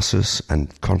analysis,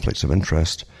 and conflicts of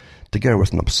interest, together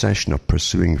with an obsession of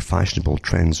pursuing fashionable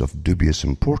trends of dubious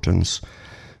importance,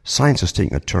 science is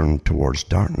taking a turn towards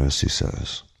darkness, he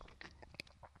says.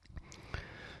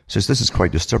 Says this is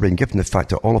quite disturbing given the fact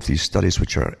that all of these studies,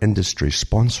 which are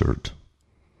industry-sponsored,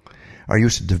 are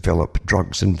used to develop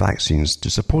drugs and vaccines to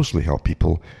supposedly help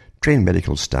people, train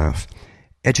medical staff,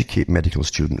 educate medical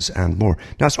students, and more.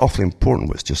 Now, that's awfully important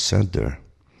what's just said there.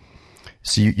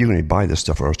 See, you're going to buy this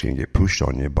stuff or else it's going to get pushed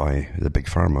on you by the big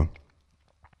pharma.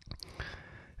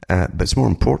 But it's more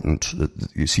important that,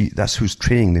 you see, that's who's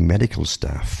training the medical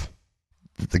staff,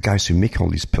 the guys who make all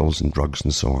these pills and drugs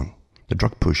and so on, the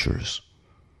drug pushers.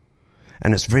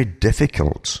 And it's very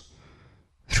difficult,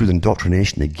 through the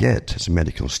indoctrination they get as a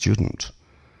medical student,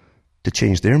 to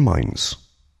change their minds.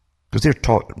 Because they're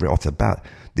taught right off the bat,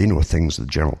 they know things the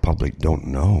general public don't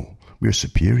know. We're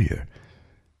superior.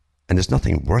 And there's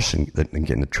nothing worse than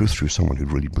getting the truth through someone who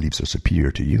really believes they're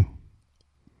superior to you.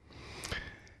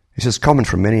 He says, common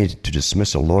for many to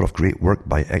dismiss a lot of great work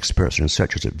by experts and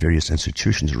researchers at various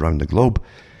institutions around the globe,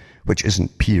 which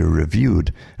isn't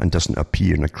peer-reviewed and doesn't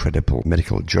appear in a credible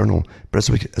medical journal. But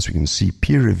as we can see,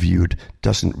 peer-reviewed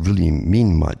doesn't really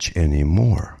mean much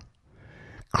anymore.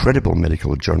 Credible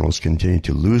medical journals continue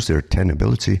to lose their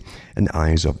tenability in the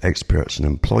eyes of experts and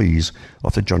employees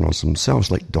of the journals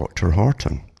themselves, like Dr.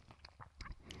 Horton.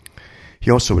 He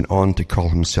also went on to call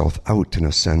himself out, in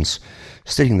a sense,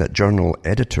 stating that journal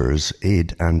editors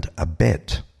aid and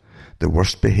abet the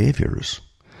worst behaviours,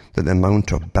 that the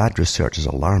amount of bad research is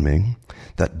alarming,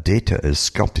 that data is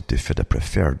sculpted to fit a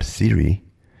preferred theory.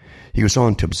 He goes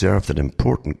on to observe that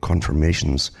important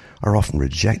confirmations are often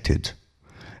rejected,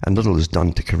 and little is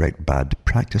done to correct bad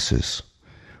practices.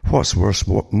 What's worse,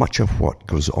 much of what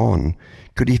goes on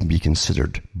could even be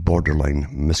considered borderline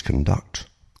misconduct.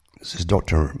 This is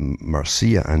Dr.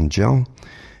 Marcia Angel,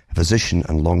 a physician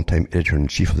and longtime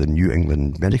editor-in-chief of the New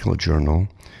England Medical Journal,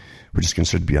 which is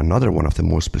considered to be another one of the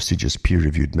most prestigious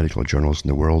peer-reviewed medical journals in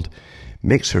the world,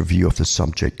 makes her view of the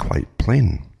subject quite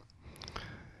plain.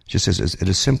 She says it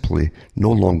is simply no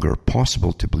longer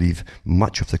possible to believe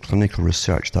much of the clinical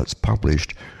research that's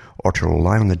published or to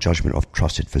rely on the judgment of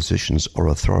trusted physicians or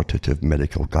authoritative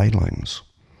medical guidelines.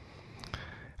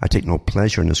 I take no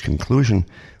pleasure in this conclusion,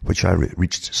 which I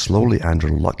reached slowly and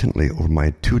reluctantly over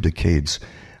my 2 decades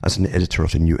as an editor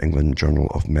of the New England Journal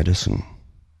of Medicine.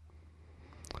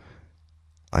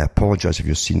 I apologize if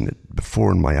you've seen it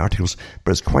before in my articles, but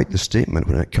it's quite the statement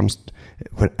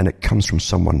and it comes from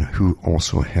someone who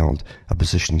also held a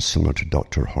position similar to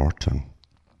Dr. Horton.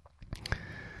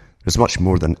 There's much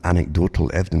more than anecdotal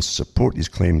evidence to support these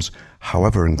claims,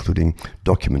 however, including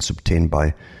documents obtained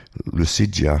by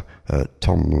Lucija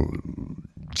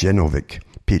Tomljenovic,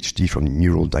 PhD from the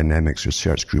Neural Dynamics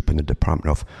Research Group in the Department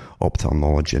of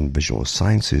Ophthalmology and Visual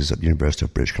Sciences at the University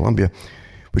of British Columbia,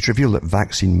 which reveal that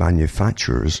vaccine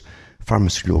manufacturers,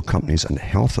 pharmaceutical companies, and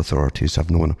health authorities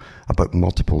have known about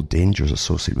multiple dangers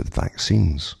associated with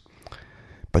vaccines,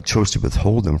 but chose to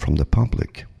withhold them from the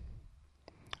public.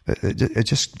 It's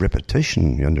just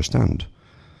repetition, you understand.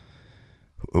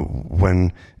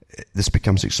 When this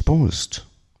becomes exposed,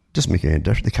 it doesn't make any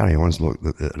difference. The carry-ons look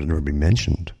that have never been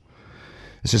mentioned.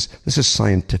 This is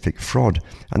scientific fraud,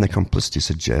 and the complicity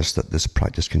suggests that this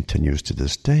practice continues to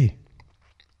this day.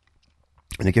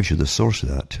 And it gives you the source of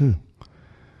that too.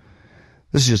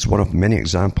 This is just one of many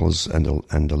examples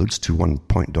and alludes to one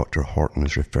point Dr. Horton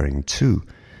is referring to,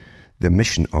 the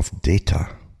omission of data.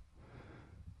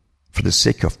 For For the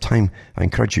sake of time, I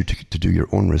encourage you to do your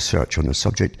own research on the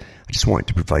subject. I just wanted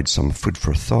to provide some food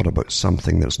for thought about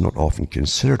something that's not often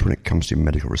considered when it comes to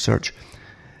medical research,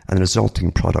 and the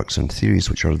resulting products and theories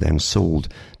which are then sold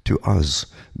to us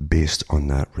based on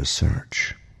that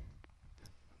research.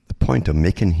 The point I'm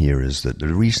making here is that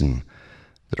the reason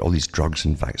that all these drugs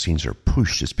and vaccines are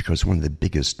pushed is because one of the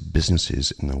biggest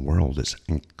businesses in the world is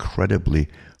incredibly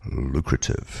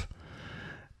lucrative.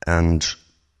 And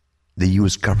they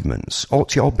use governments.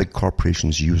 All big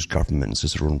corporations use governments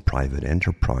as their own private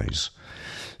enterprise.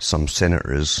 Some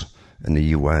senators in the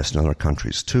US and other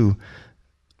countries too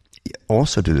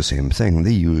also do the same thing.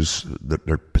 They use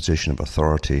their position of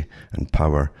authority and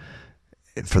power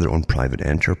for their own private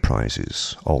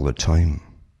enterprises all the time.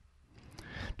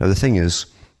 Now the thing is,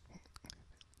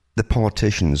 the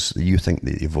politicians that you think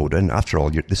that you vote in, after all,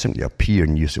 they simply appear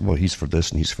and you say, well, he's for this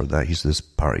and he's for that, he's this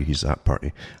party, he's that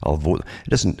party, I'll vote. It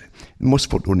doesn't, most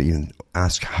folk don't even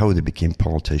ask how they became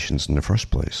politicians in the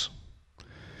first place.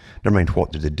 Never mind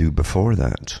what did they do before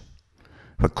that.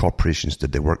 What corporations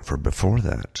did they work for before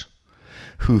that?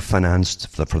 Who financed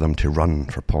for them to run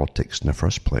for politics in the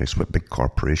first place? What big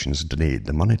corporations donated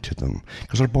the money to them?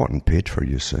 Because they're bought and paid for,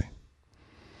 you see.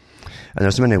 And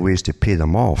there's many ways to pay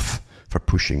them off for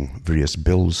pushing various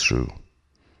bills through.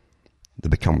 They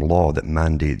become law that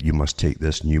mandate you must take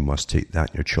this and you must take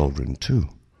that, your children too.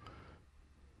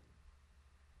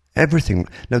 Everything.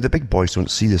 Now the big boys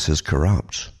don't see this as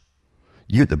corrupt.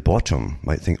 You at the bottom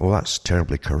might think, oh, that's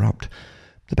terribly corrupt.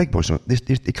 The big boys don't.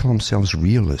 They call themselves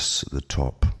realists at the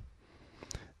top.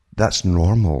 That's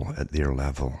normal at their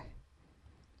level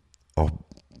of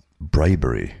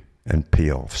bribery and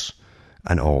payoffs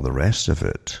and all the rest of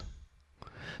it.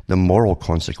 The moral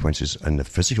consequences and the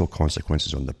physical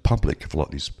consequences on the public of a lot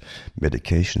of these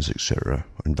medications, etc.,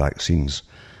 and vaccines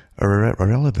are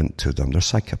irrelevant to them. They're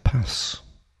psychopaths.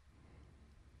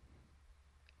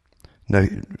 Now,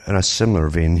 in a similar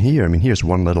vein here, here's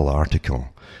one little article,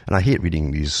 and I hate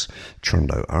reading these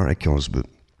churned out articles, but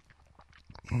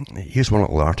here's one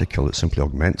little article that simply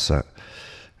augments that.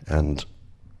 And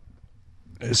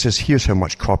it says, here's how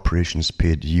much corporations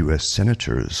paid US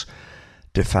senators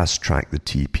to fast-track the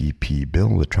TPP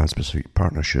bill, the Trans-Pacific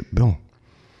Partnership Bill.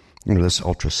 This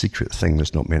ultra-secret thing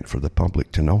that's not meant for the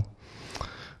public to know.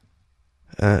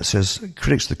 It says,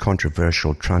 critics of the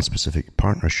controversial Trans-Pacific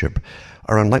Partnership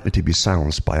are unlikely to be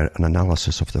silenced by an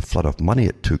analysis of the flood of money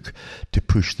it took to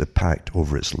push the pact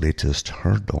over its latest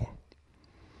hurdle.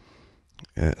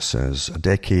 It says, a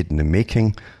decade in the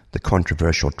making, the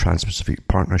controversial Trans-Pacific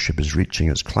Partnership is reaching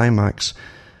its climax.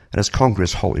 And as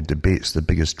Congress halted debates, the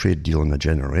biggest trade deal in a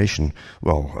generation,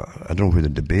 well, I don't know where the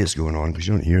debate's going on because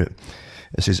you don't hear it.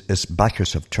 It says its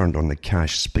backers have turned on the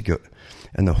cash spigot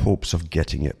in the hopes of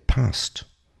getting it passed.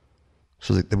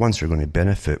 So the ones who are going to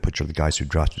benefit, which are the guys who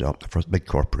drafted up the first big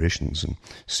corporations and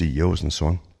CEOs and so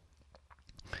on.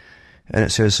 And it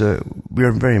says, we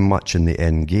are very much in the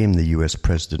end game, the US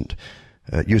President,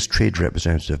 US Trade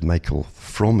Representative Michael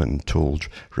Froman told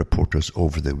reporters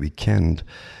over the weekend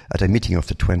at a meeting of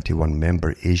the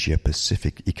 21-member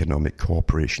Asia-Pacific Economic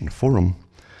Cooperation Forum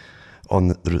on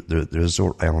the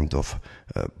resort island of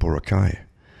Boracay.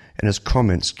 And his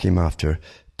comments came after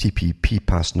TPP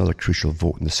passed another crucial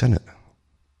vote in the Senate.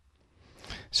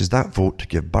 It says that vote to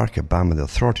give Barack Obama the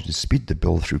authority to speed the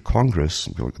bill through Congress,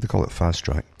 they call it fast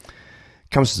track,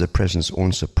 comes as the president's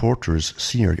own supporters,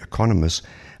 senior economists,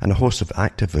 and a host of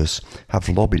activists have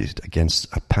lobbied against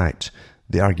a pact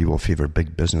they argue will favour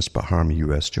big business but harm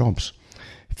US jobs,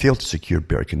 fail to secure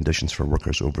better conditions for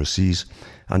workers overseas,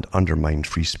 and undermine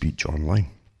free speech online.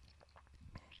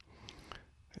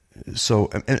 So,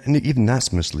 and even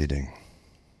that's misleading.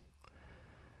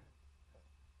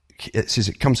 It says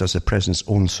it comes as the president's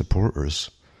own supporters,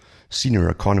 senior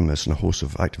economists and a host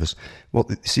of activists. Well,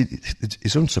 see,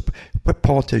 his own what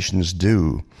politicians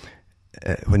do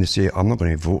when they say, I'm not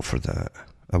going to vote for that,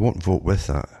 I won't vote with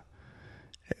that.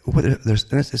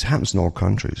 This happens in all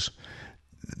countries.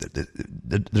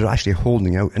 They're actually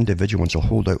holding out, individuals will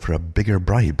hold out for a bigger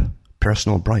bribe,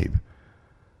 personal bribe,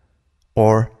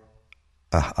 or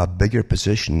a bigger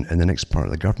position in the next part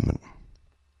of the government,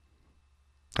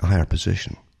 a higher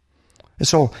position.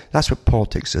 That's what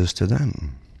politics is to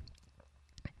them.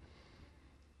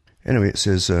 Anyway, it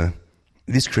says,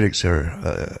 these critics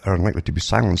are unlikely to be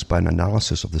silenced by an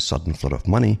analysis of the sudden flood of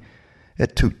money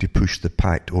it took to push the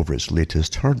pact over its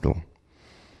latest hurdle.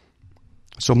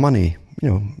 So money,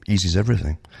 eases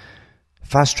everything.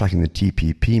 Fast-tracking the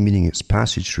TPP, meaning its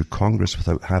passage through Congress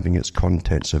without having its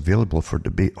contents available for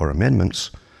debate or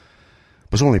amendments,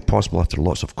 was only possible after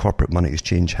lots of corporate money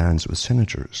exchanged hands with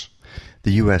senators.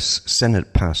 The US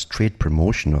Senate passed Trade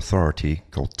Promotion Authority,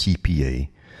 called TPA,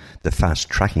 the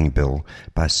fast-tracking bill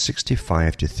by a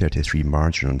 65 to 33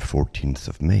 margin on 14th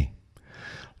of May.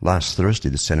 Last Thursday,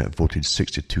 the Senate voted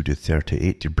 62 to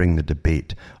 38 to bring the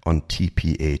debate on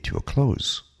TPA to a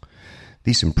close.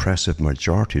 These impressive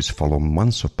majorities follow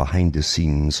months of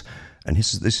behind-the-scenes, and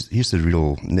here's the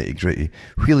real nitty-gritty,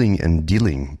 wheeling and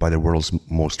dealing by the world's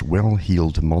most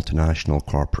well-heeled multinational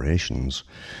corporations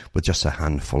with just a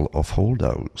handful of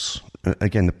holdouts.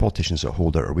 Again, the politicians that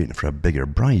hold out are waiting for a bigger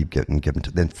bribe given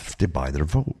to them to buy their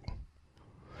vote.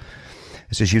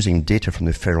 It says, using data from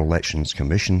the Federal Elections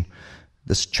Commission,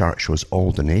 this chart shows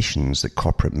all donations that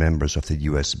corporate members of the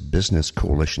U.S. Business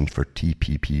Coalition for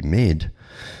TPP made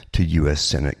to U.S.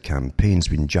 Senate campaigns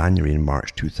between January and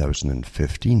March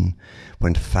 2015,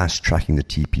 when fast-tracking the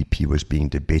TPP was being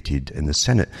debated in the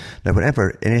Senate. Now,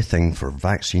 whenever anything for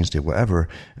vaccines to whatever,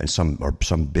 and some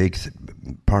big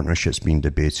partnerships being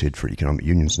debated for economic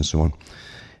unions and so on,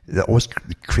 they always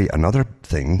create another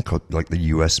thing called like the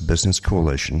U.S. Business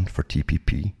Coalition for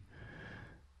TPP,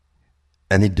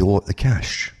 and they dole out the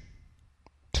cash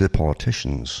to the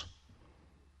politicians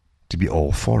to be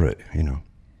all for it, you know.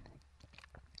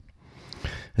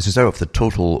 This is out of the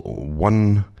total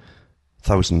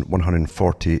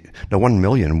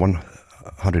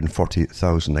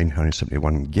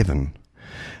 1,140,971 given.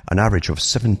 An average of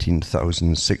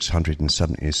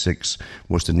 17,676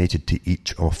 was donated to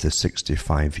each of the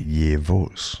 65 yay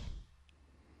votes.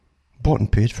 Bought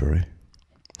and paid for, eh?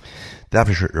 The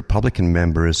average Republican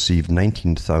member received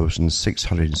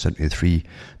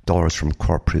 $19,673 from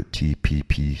corporate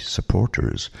TPP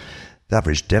supporters. The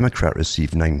average Democrat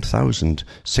received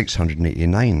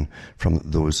 $9,689 from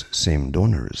those same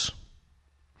donors.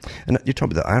 And you're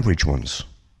talking about the average ones,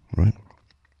 right?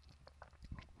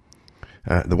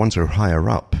 The ones that are higher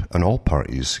up, and all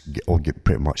parties all get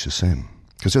pretty much the same,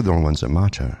 because they're the only ones that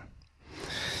matter.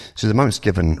 So the amounts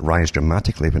given rise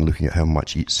dramatically when looking at how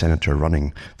much each senator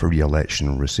running for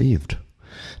re-election received.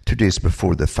 2 days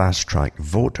before the fast-track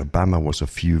vote, Obama was a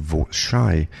few votes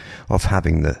shy of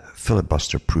having the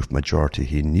filibuster-proof majority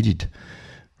he needed.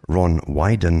 Ron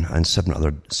Wyden and 7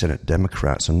 other Senate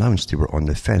Democrats announced they were on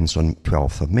the fence on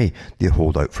 12th of May. They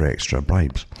hold out for extra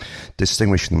bribes,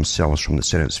 distinguishing themselves from the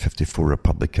Senate's 54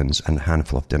 Republicans and a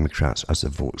handful of Democrats as the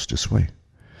votes to sway.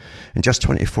 In just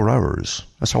 24 hours,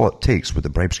 that's all it takes when the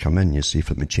bribes come in, you see,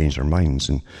 for them to change their minds.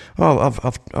 And, I've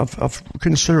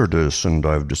considered this and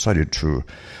I've decided to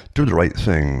do the right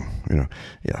thing. You know,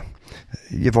 yeah.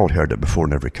 You've all heard it before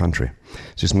in every country.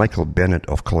 This is Michael Bennet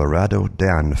of Colorado,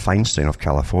 Dianne Feinstein of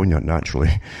California,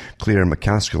 naturally, Claire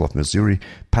McCaskill of Missouri,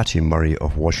 Patty Murray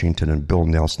of Washington, and Bill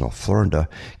Nelson of Florida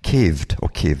caved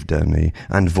in,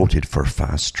 and voted for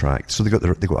fast track. So they got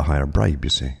a higher bribe, you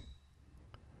see.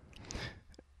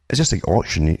 It's just like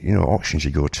auctions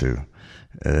you go to,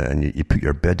 and you put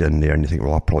your bid in there, and you think,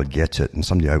 well, I'll probably get it, and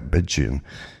somebody outbids you,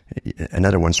 and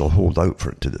other ones will hold out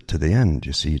for it to the end,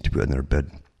 you see, to put in their bid.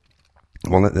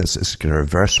 Well, it's kind of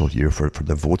reversal here for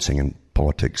the voting in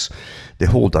politics. They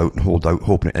hold out,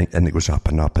 hoping and it goes up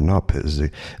and up and up as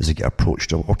they get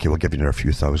approached. Okay, we'll give you another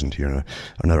few thousand here,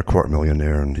 another $250,000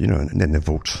 there, and and then they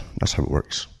vote. That's how it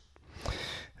works.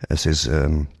 It says,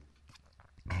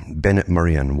 Bennett,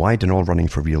 Murray and Wyden, all running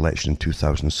for re-election in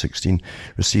 2016,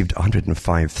 received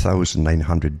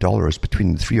 $105,900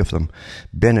 between the three of them.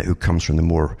 Bennett, who comes from the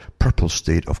more purple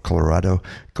state of Colorado,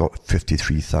 got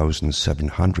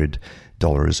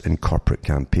 $53,700 in corporate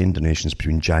campaign donations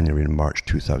between January and March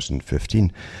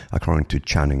 2015, according to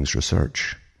Channing's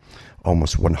research.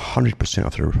 Almost 100%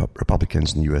 of the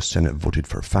Republicans in the U.S. Senate voted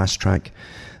for fast track.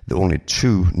 The only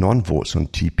 2 non-votes on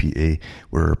TPA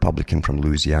were a Republican from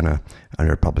Louisiana and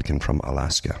a Republican from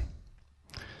Alaska.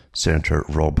 Senator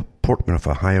Rob Portman of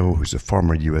Ohio, who's a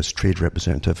former U.S. trade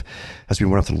representative, has been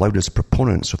one of the loudest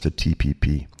proponents of the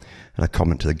TPP. In a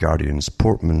comment to The Guardian's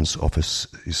Portman's office,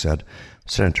 he said,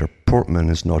 Senator Portman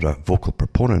is not a vocal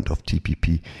proponent of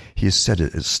TPP. He has said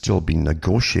it is still being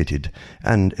negotiated,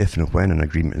 and if and when an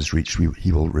agreement is reached,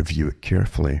 he will review it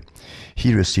carefully.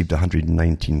 He received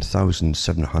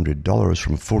 $119,700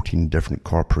 from 14 different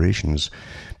corporations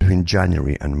between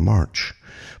January and March,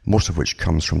 most of which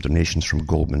comes from donations from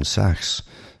Goldman Sachs.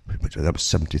 That was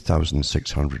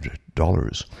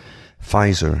 $70,600.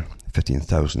 Pfizer,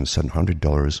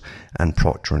 $15,700, and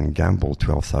Procter & Gamble,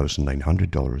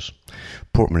 $12,900.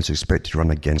 Portman is expected to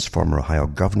run against former Ohio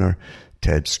Governor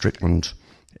Ted Strickland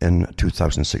in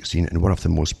 2016 in one of the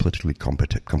most politically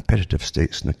competitive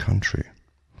states in the country.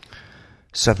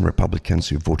 7 Republicans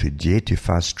who voted yea to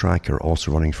fast track are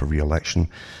also running for re-election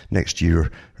next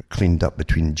year, cleaned up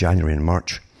between January and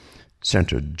March.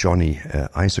 Senator Johnny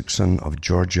Isaacson of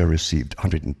Georgia received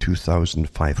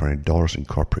 $102,500 in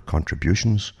corporate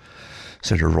contributions.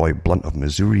 Senator Roy Blunt of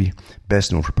Missouri,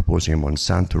 best known for proposing a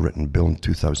Monsanto-written bill in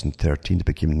 2013 that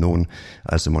became known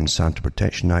as the Monsanto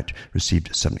Protection Act,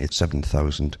 received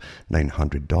 $77,900,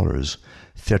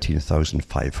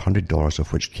 $13,500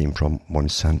 of which came from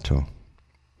Monsanto.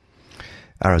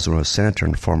 Arizona Senator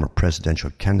and former presidential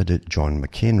candidate John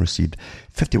McCain received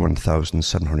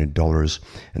 $51,700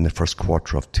 in the first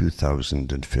quarter of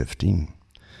 2015.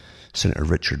 Senator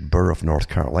Richard Burr of North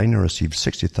Carolina received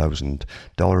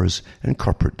 $60,000 in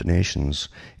corporate donations.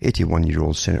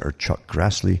 81-year-old Senator Chuck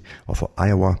Grassley of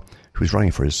Iowa, who is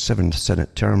running for his 7th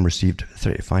Senate term, received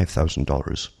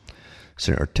 $35,000.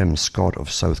 Senator Tim Scott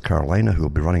of South Carolina, who will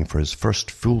be running for his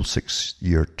first full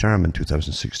 6-year term in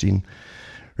 2016,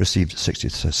 received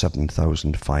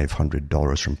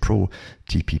 $67,500 from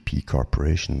pro-TPP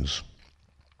corporations.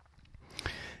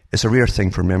 It's a rare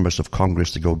thing for members of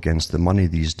Congress to go against the money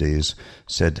these days,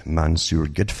 said Mansoor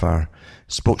Gidfar,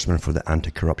 spokesman for the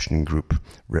anti-corruption group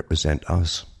Represent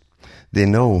Us. They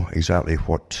know exactly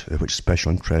which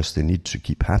special interests they need to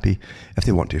keep happy if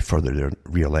they want to further their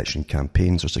re-election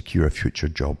campaigns or secure a future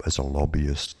job as a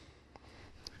lobbyist.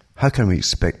 How can we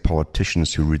expect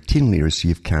politicians who routinely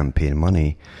receive campaign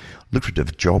money,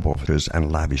 lucrative job offers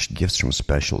and lavish gifts from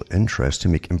special interests to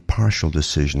make impartial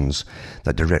decisions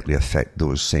that directly affect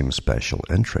those same special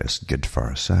interests,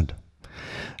 Gidfar said.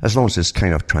 As long as this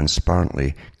kind of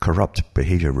transparently corrupt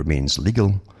behaviour remains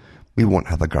legal, we won't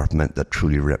have a government that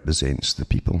truly represents the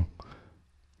people.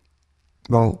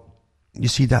 Well, you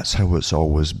see, that's how it's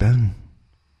always been.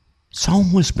 It's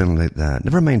always been like that.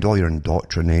 Never mind all your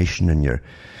indoctrination and your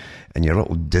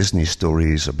little Disney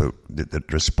stories about the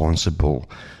responsible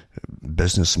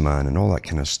businessman and all that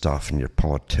kind of stuff, and your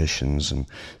politicians and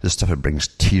the stuff that brings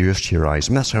tears to your eyes.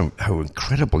 I mean, that's how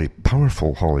incredibly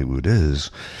powerful Hollywood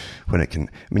is. When it can,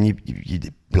 I mean,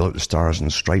 you pull out the stars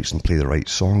and stripes and play the right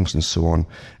songs and so on,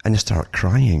 and you start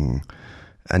crying.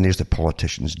 And there's the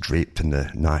politicians draped in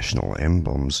the national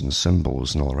emblems and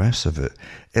symbols and all the rest of it.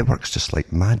 It works just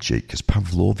like magic. It's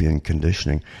Pavlovian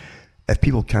conditioning. If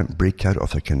people can't break out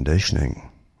of their conditioning,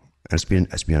 and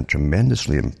it's been a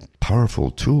tremendously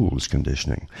powerful tool, this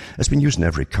conditioning. It's been used in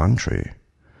every country.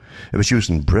 It was used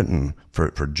in Britain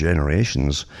for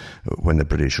generations when the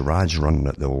British Raj run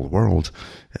the whole world.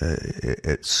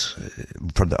 It's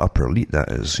for the upper elite,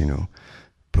 that is, you know.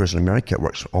 Whereas in America, it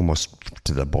works almost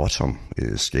to the bottom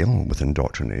scale with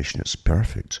indoctrination. It's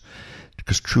perfect.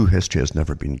 Because true history has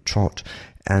never been taught.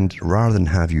 And rather than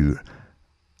have you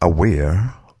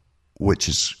aware, which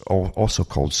is also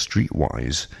called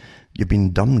streetwise, you've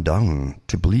been dumbed down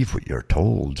to believe what you're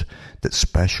told, that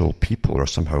special people are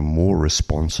somehow more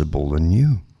responsible than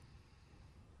you.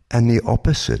 And the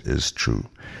opposite is true.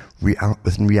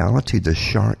 In reality, the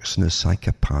sharks and the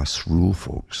psychopaths rule,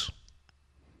 folks,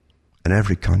 in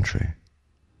every country.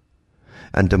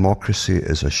 And democracy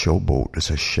is a showboat,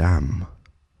 it's a sham.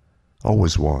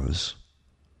 Always was.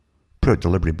 Put out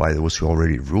deliberately by those who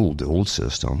already ruled the old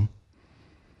system.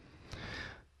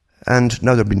 And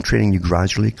now they've been training you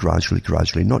gradually,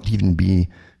 not to even be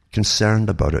concerned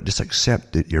about it. Just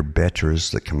accept that your betters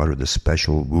that come out of the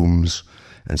special wombs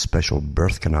and special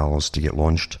birth canals to get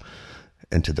launched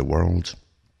into the world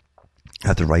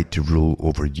have the right to rule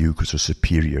over you because they're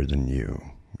superior than you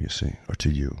see, or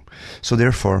to you. So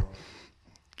therefore,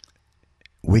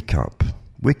 wake up.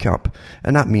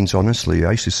 And that means, honestly,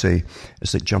 I used to say,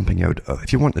 it's like jumping out.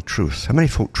 If you want the truth, how many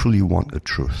folk truly want the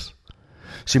truth?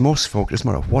 See, most folk, it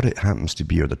doesn't matter what it happens to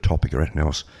be or the topic or anything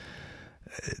else,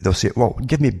 they'll say, well,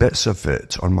 give me bits of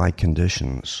it on my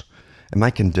conditions. In my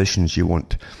conditions, you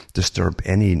won't disturb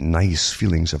any nice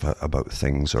feelings about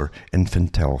things or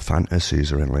infantile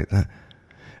fantasies or anything like that.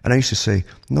 And I used to say,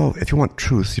 no, if you want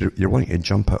truth, you're wanting to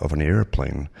jump out of an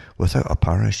airplane without a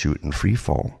parachute and free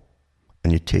fall,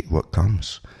 and you take what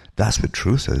comes. That's what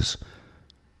truth is.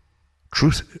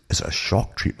 Truth is a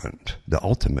shock treatment, the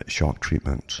ultimate shock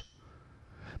treatment.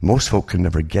 Most folk can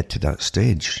never get to that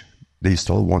stage. They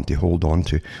still want to hold on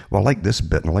to, well, I like this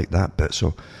bit and I like that bit,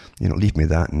 so, leave me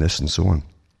that and this and so on,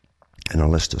 and a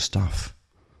list of stuff.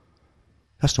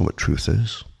 That's not what truth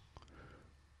is.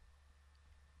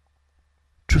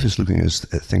 Truth is looking at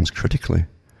things critically,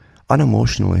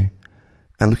 unemotionally,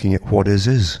 and looking at what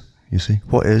is, you see.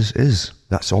 What is.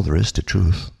 That's all there is to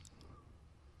truth.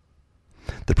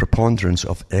 The preponderance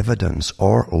of evidence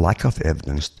or lack of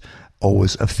evidence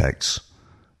always affects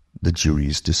the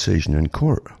jury's decision in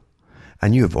court.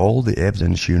 And you have all the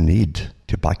evidence you need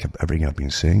to back up everything I've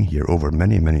been saying here over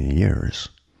many, many years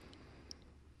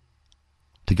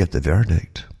to get the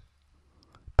verdict.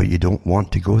 But you don't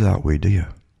want to go that way, do you?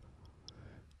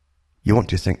 You want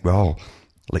to think, well,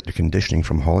 like the conditioning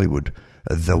from Hollywood,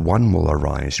 the one will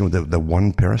arise. The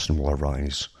one person will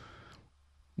arise.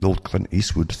 The old Clint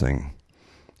Eastwood thing.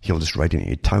 He'll just ride into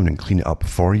your town and clean it up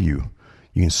for you.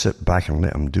 You can sit back and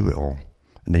let him do it all.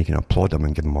 And then you can applaud him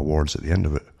and give him awards at the end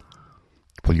of it.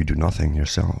 While you do nothing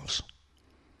yourselves.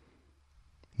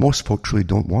 Most folks really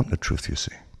don't want the truth, you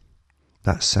see.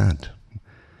 That's sad.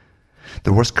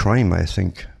 The worst crime, I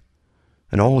think,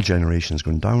 in all generations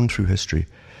going down through history,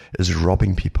 is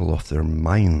robbing people of their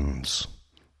minds.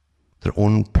 Their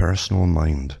own personal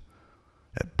mind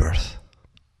at birth.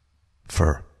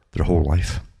 For their whole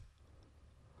life.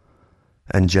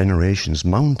 And generations,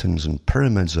 mountains and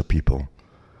pyramids of people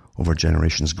over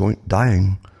generations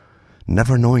dying,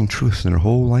 never knowing truth in their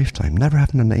whole lifetime, never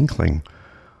having an inkling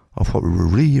of what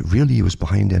really was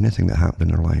behind anything that happened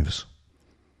in their lives.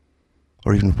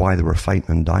 Or even why they were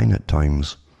fighting and dying at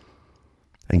times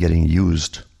and getting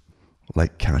used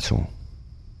like cattle.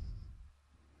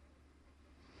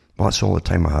 Well, that's all the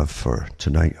time I have for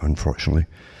tonight, unfortunately.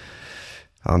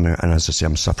 And as I say,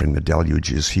 I'm suffering the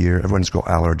deluges here. Everyone's got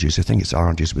allergies. They think it's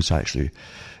allergies, but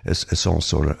it's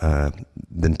also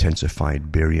the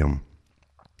intensified barium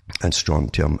and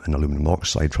strontium and aluminum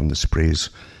oxide from the sprays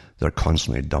that are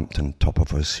constantly dumped on top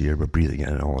of us here. We're breathing it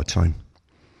in all the time.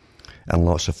 And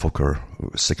lots of folk are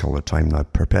sick all the time now,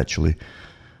 perpetually,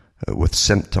 with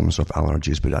symptoms of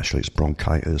allergies, but actually it's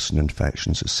bronchitis and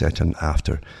infections that set in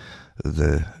after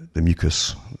the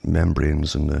mucous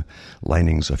membranes and the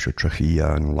linings of your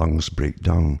trachea and lungs break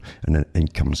down, and then in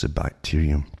comes the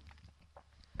bacterium.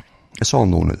 It's all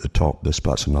known at the top, but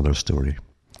that's another story.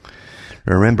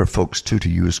 Remember, folks, too, to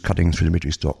use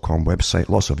cuttingthroughthematrix.com website.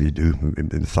 Lots of you do,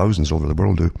 thousands over the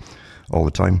world do, all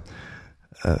the time.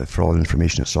 For all the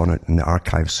information that's on it, in the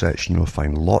archive section, you'll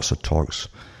find lots of talks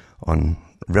on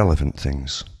relevant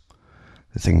things.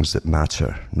 The things that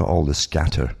matter, not all the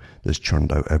scatter that's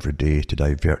churned out every day to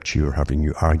divert you or having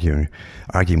you arguing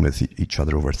with each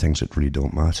other over things that really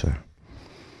don't matter.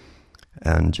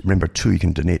 And remember, too, you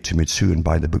can donate to me too and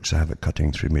buy the books I have at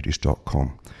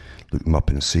cuttingthroughmatrix.com. Look them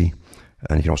up and see.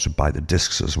 And you can also buy the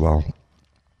discs as well,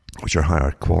 which are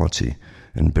higher quality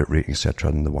and bit rate,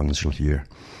 etc., than the ones you'll hear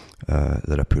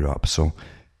that I put up. So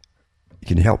you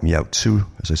can help me out too,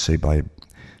 as I say, by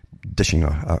dishing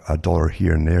a dollar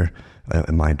here and there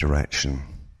in my direction.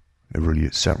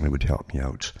 It certainly would help me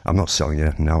out. I'm not selling you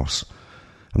anything else.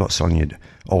 I'm not selling you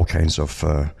all kinds of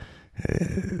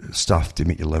stuff to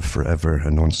make you live forever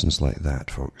and nonsense like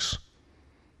that, folks.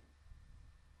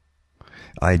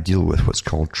 I deal with what's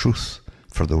called truth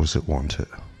for those that want it,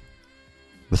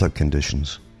 without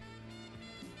conditions.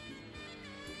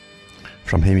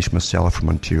 From Hamish Marcella from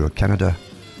Ontario, Canada,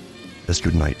 it's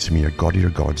good night to me. Your God or your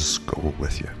gods go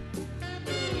with you.